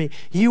alone. Hear me.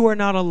 You are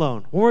not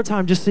alone. One more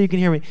time, just so you can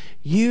hear me.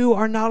 You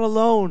are not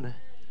alone.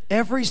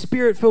 Every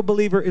Spirit-filled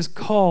believer is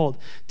called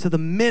to the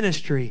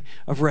ministry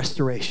of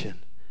restoration.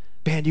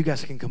 Band, you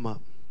guys can come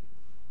up.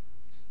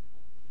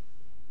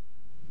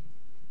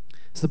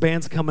 So the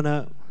band's coming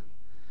up.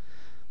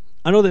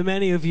 I know that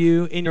many of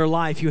you in your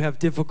life, you have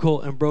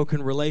difficult and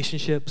broken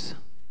relationships.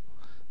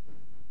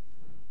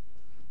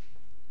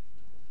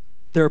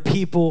 There are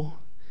people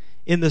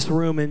in this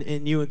room,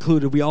 and you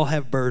included, we all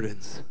have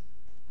burdens.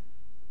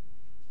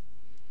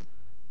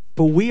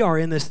 But we are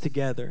in this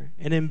together.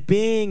 And in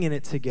being in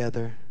it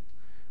together,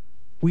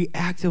 we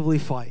actively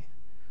fight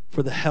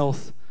for the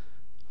health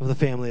of the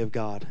family of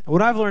God. And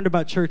what I've learned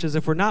about church is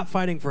if we're not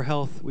fighting for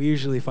health, we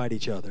usually fight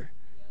each other.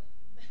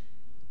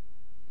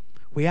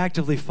 We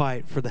actively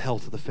fight for the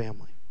health of the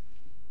family.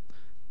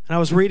 And I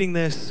was reading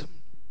this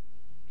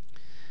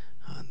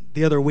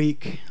the other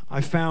week.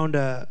 I found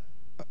a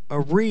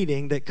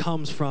reading that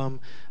comes from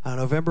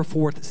November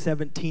 4th,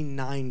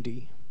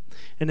 1790.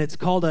 And it's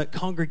called a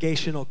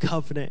congregational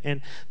covenant.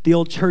 And the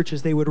old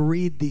churches, they would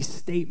read these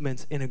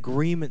statements in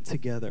agreement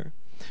together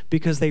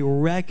because they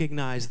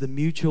recognize the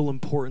mutual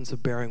importance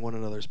of bearing one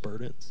another's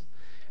burdens.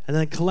 And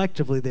then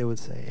collectively they would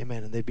say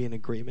amen, and they'd be in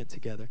agreement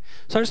together.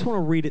 So I just want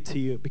to read it to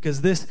you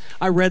because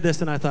I read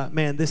this and I thought,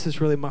 man, this is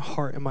really my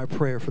heart and my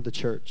prayer for the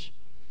church.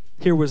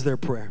 Here was their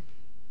prayer.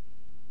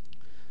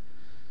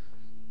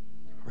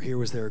 Or here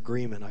was their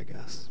agreement, I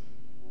guess.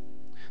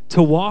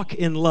 To walk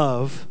in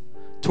love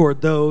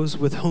toward those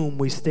with whom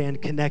we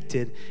stand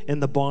connected in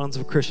the bonds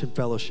of Christian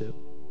fellowship.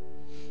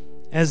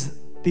 As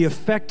the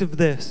effect of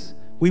this,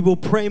 we will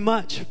pray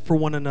much for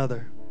one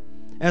another.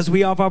 As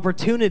we have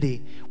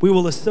opportunity, we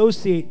will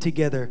associate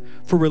together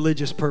for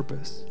religious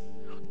purpose.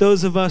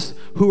 Those of us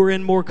who are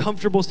in more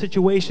comfortable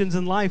situations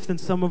in life than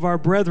some of our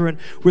brethren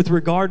with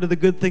regard to the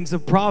good things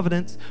of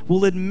providence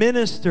will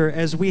administer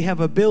as we have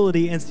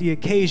ability and see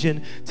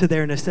occasion to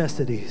their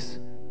necessities.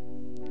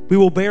 We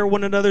will bear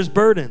one another's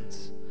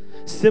burdens,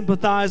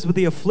 sympathize with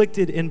the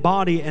afflicted in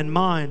body and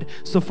mind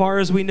so far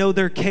as we know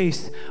their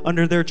case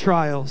under their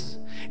trials.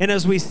 And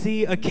as we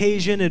see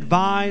occasion,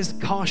 advise,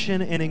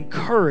 caution, and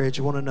encourage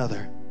one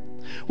another.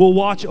 We'll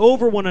watch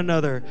over one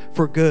another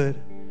for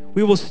good.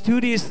 We will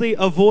studiously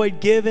avoid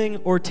giving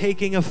or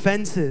taking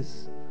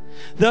offenses.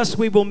 Thus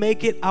we will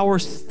make it our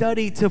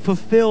study to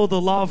fulfill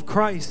the law of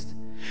Christ.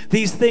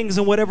 These things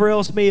and whatever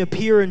else may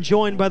appear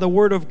enjoined by the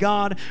word of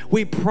God,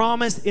 we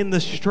promise in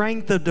the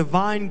strength of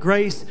divine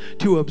grace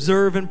to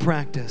observe and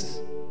practice.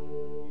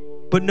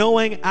 But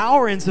knowing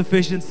our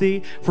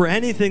insufficiency for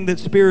anything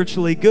that's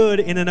spiritually good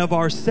in and of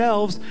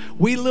ourselves,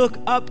 we look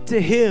up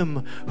to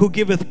him who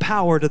giveth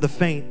power to the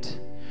faint,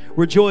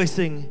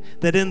 rejoicing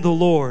that in the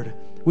Lord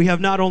we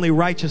have not only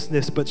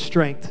righteousness but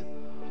strength.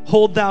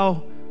 Hold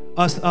thou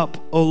us up,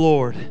 O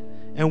Lord,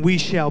 and we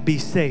shall be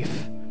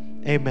safe.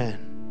 Amen.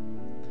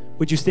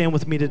 Would you stand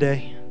with me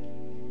today?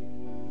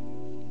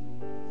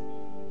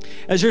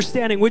 As you're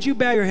standing, would you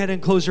bow your head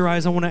and close your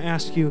eyes? I want to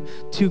ask you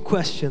 2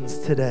 questions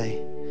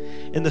today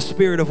in the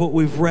spirit of what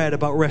we've read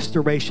about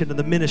restoration and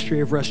the ministry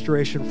of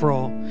restoration for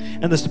all,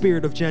 and the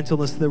spirit of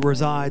gentleness that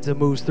resides and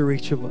moves through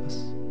each of us.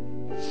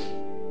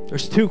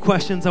 There's 2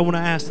 questions I want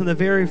to ask, and the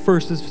very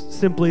first is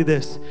simply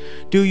this: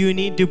 do you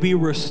need to be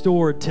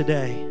restored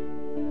today?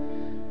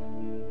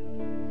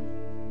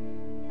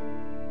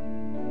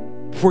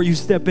 Before you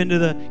step into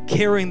the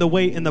carrying the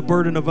weight and the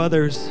burden of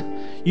others,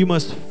 you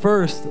must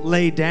first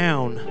lay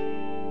down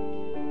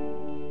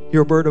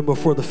your burden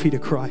before the feet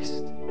of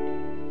Christ.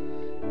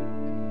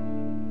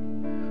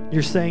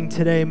 You're saying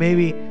today,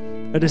 maybe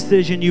a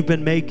decision you've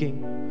been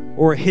making,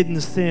 or a hidden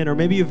sin, or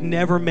maybe you've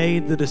never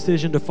made the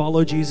decision to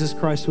follow Jesus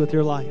Christ with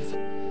your life.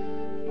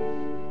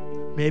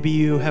 Maybe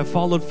you have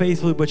followed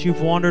faithfully, but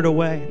you've wandered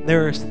away.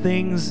 There are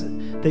things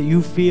that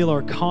you feel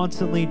are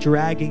constantly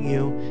dragging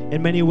you.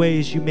 In many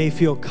ways, you may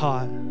feel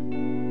caught.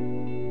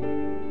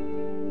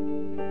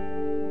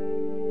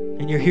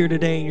 And you're here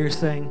today and you're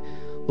saying,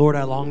 Lord,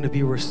 I long to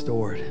be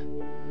restored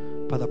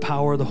by the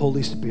power of the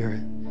Holy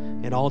Spirit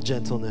in all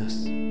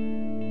gentleness.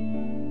 And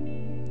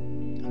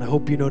I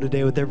hope you know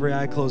today, with every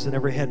eye closed and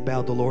every head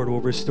bowed, the Lord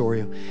will restore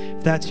you.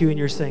 If that's you and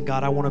you're saying,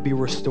 God, I want to be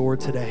restored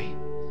today,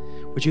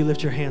 would you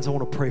lift your hands? I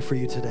want to pray for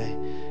you today.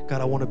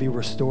 God, I want to be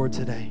restored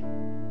today.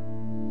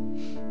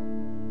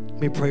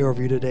 Let me pray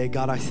over you today.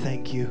 God, I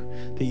thank you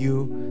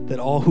that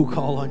all who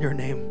call on your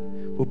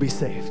name will be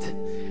saved.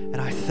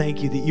 And I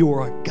thank you that you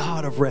are a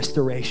God of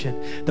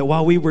restoration, that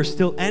while we were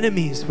still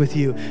enemies with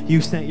you,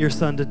 you sent your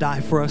son to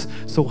die for us.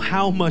 So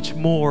how much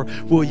more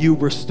will you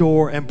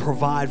restore and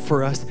provide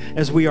for us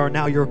as we are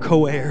now your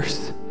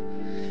co-heirs,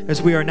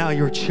 as we are now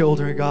your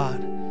children,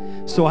 God?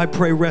 So I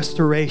pray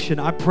restoration.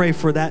 I pray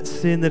for that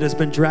sin that has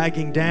been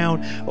dragging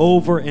down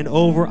over and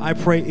over. I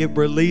pray it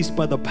released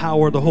by the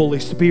power of the Holy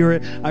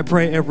Spirit. I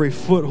pray every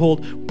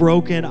foothold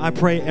broken. I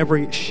pray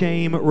every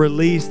shame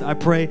released. I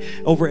pray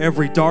over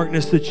every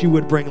darkness that you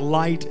would bring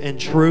light and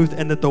truth,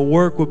 and that the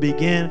work would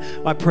begin.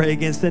 I pray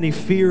against any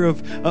fear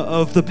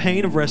of the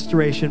pain of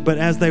restoration. But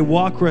as they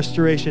walk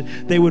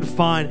restoration, they would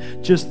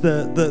find just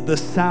the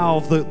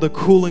salve, the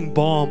cooling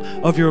balm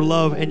of your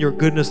love and your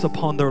goodness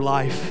upon their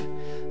life.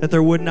 That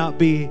there would not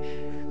be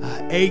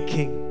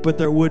aching, but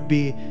there would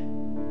be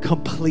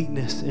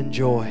completeness and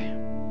joy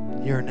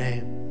in your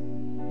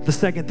name. The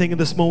second thing in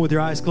this moment, with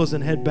your eyes closed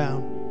and head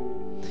bowed,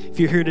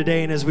 if you're here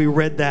today and as we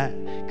read that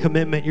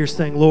commitment, you're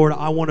saying, Lord,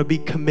 I want to be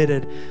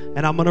committed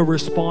and I'm going to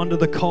respond to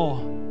the call.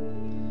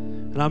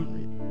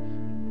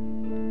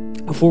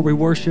 And before we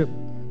worship,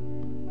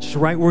 just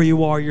right where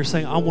you are, you're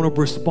saying, I want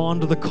to respond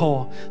to the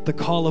call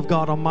of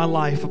God on my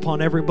life,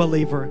 upon every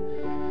believer,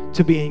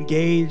 to be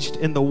engaged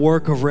in the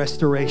work of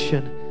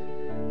restoration.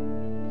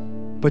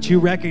 But you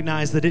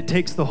recognize that it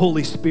takes the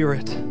Holy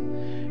Spirit.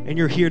 And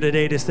you're here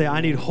today to say,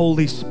 I need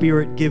Holy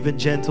Spirit given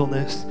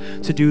gentleness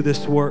to do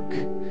this work.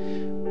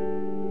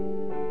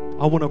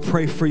 I want to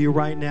pray for you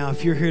right now.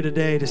 If you're here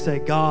today to say,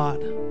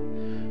 God,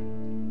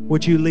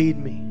 would you lead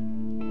me?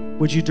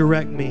 Would you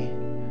direct me?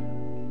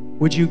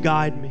 Would you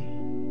guide me?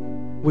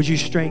 Would you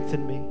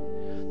strengthen me?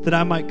 That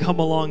I might come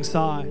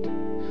alongside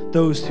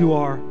those who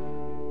are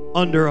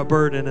under a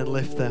burden and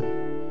lift them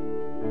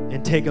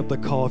and take up the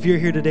call. If you're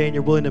here today and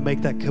you're willing to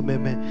make that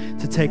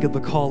commitment to take up the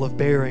call of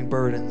bearing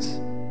burdens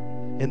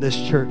in this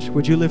church,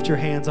 would you lift your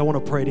hands? I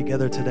want to pray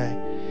together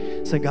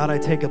today. Say, God, I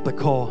take up the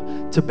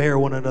call to bear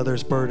one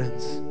another's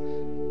burdens.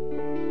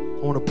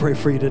 I want to pray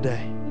for you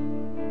today.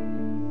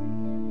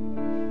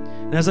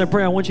 And as I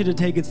pray, I want you to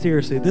take it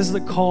seriously. This is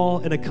a call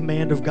and a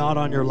command of God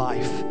on your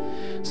life.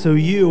 So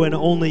you and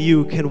only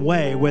you can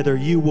weigh whether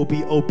you will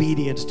be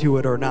obedient to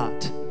it or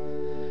not.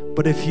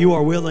 But if you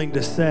are willing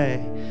to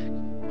say,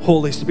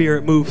 Holy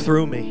Spirit, move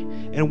through me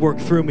and work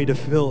through me to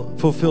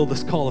fulfill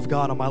this call of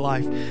God on my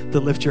life,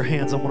 then lift your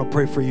hands. I want to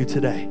pray for you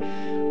today.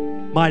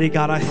 Mighty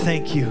God, I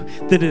thank you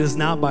that it is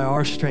not by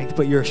our strength,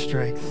 but your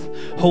strength.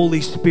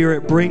 Holy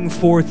Spirit, bring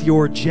forth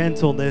your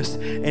gentleness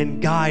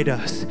and guide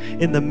us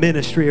in the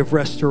ministry of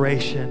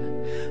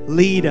restoration.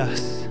 Lead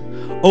us,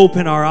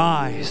 open our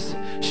eyes,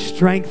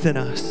 strengthen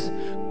us,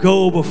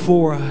 go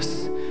before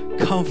us,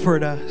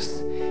 comfort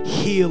us,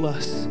 heal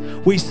us.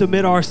 We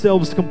submit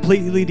ourselves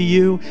completely to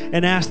you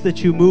and ask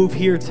that you move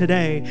here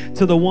today.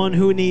 To the one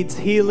who needs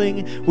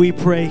healing, we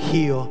pray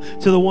heal.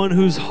 To the one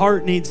whose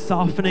heart needs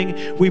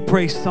softening, we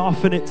pray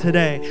soften it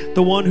today.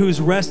 The one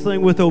who's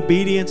wrestling with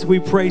obedience,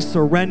 we pray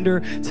surrender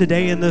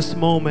today in this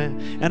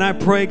moment. And I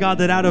pray, God,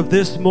 that out of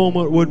this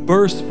moment would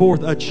burst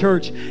forth a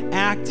church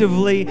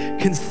actively,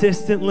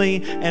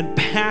 consistently, and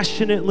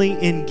passionately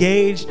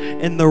engaged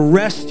in the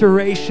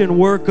restoration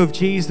work of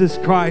Jesus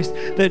Christ.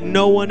 That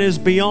no one is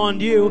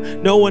beyond you,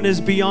 no one is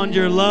beyond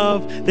your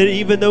love, that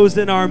even those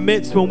in our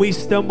midst, when we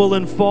stumble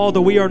and fall, that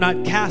we are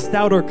not cast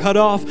out or cut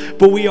off,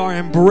 but we are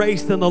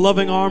embraced in the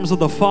loving arms of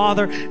the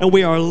Father, and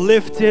we are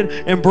lifted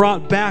and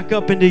brought back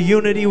up into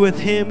unity with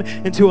Him,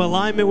 into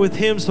alignment with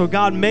Him. So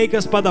God, make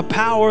us by the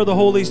power of the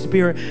Holy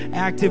Spirit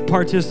active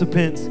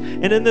participants.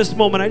 And in this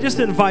moment, I just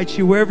invite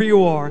you, wherever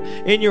you are,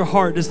 in your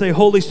heart, to say,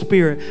 Holy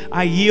Spirit,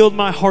 I yield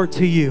my heart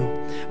to you.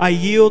 I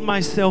yield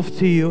myself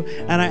to you,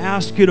 and I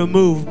ask you to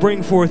move,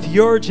 bring forth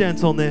your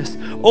gentleness,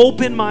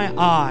 open my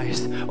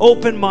eyes,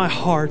 open my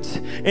heart,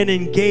 and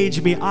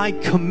engage me. I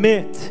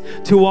commit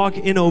to walk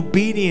in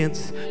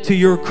obedience to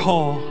your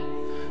call,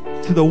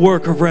 to the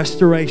work of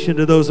restoration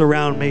to those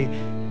around me.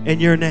 In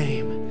your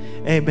name,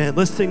 amen.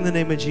 Let's sing the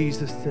name of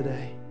Jesus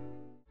today.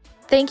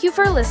 Thank you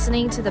for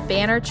listening to the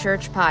Banner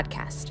Church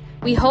podcast.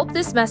 We hope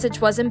this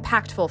message was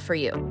impactful for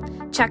you.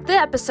 Check the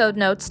episode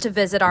notes to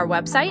visit our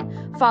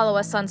website, follow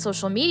us on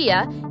social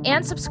media,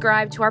 and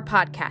subscribe to our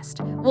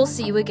podcast. We'll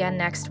see you again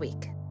next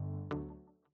week.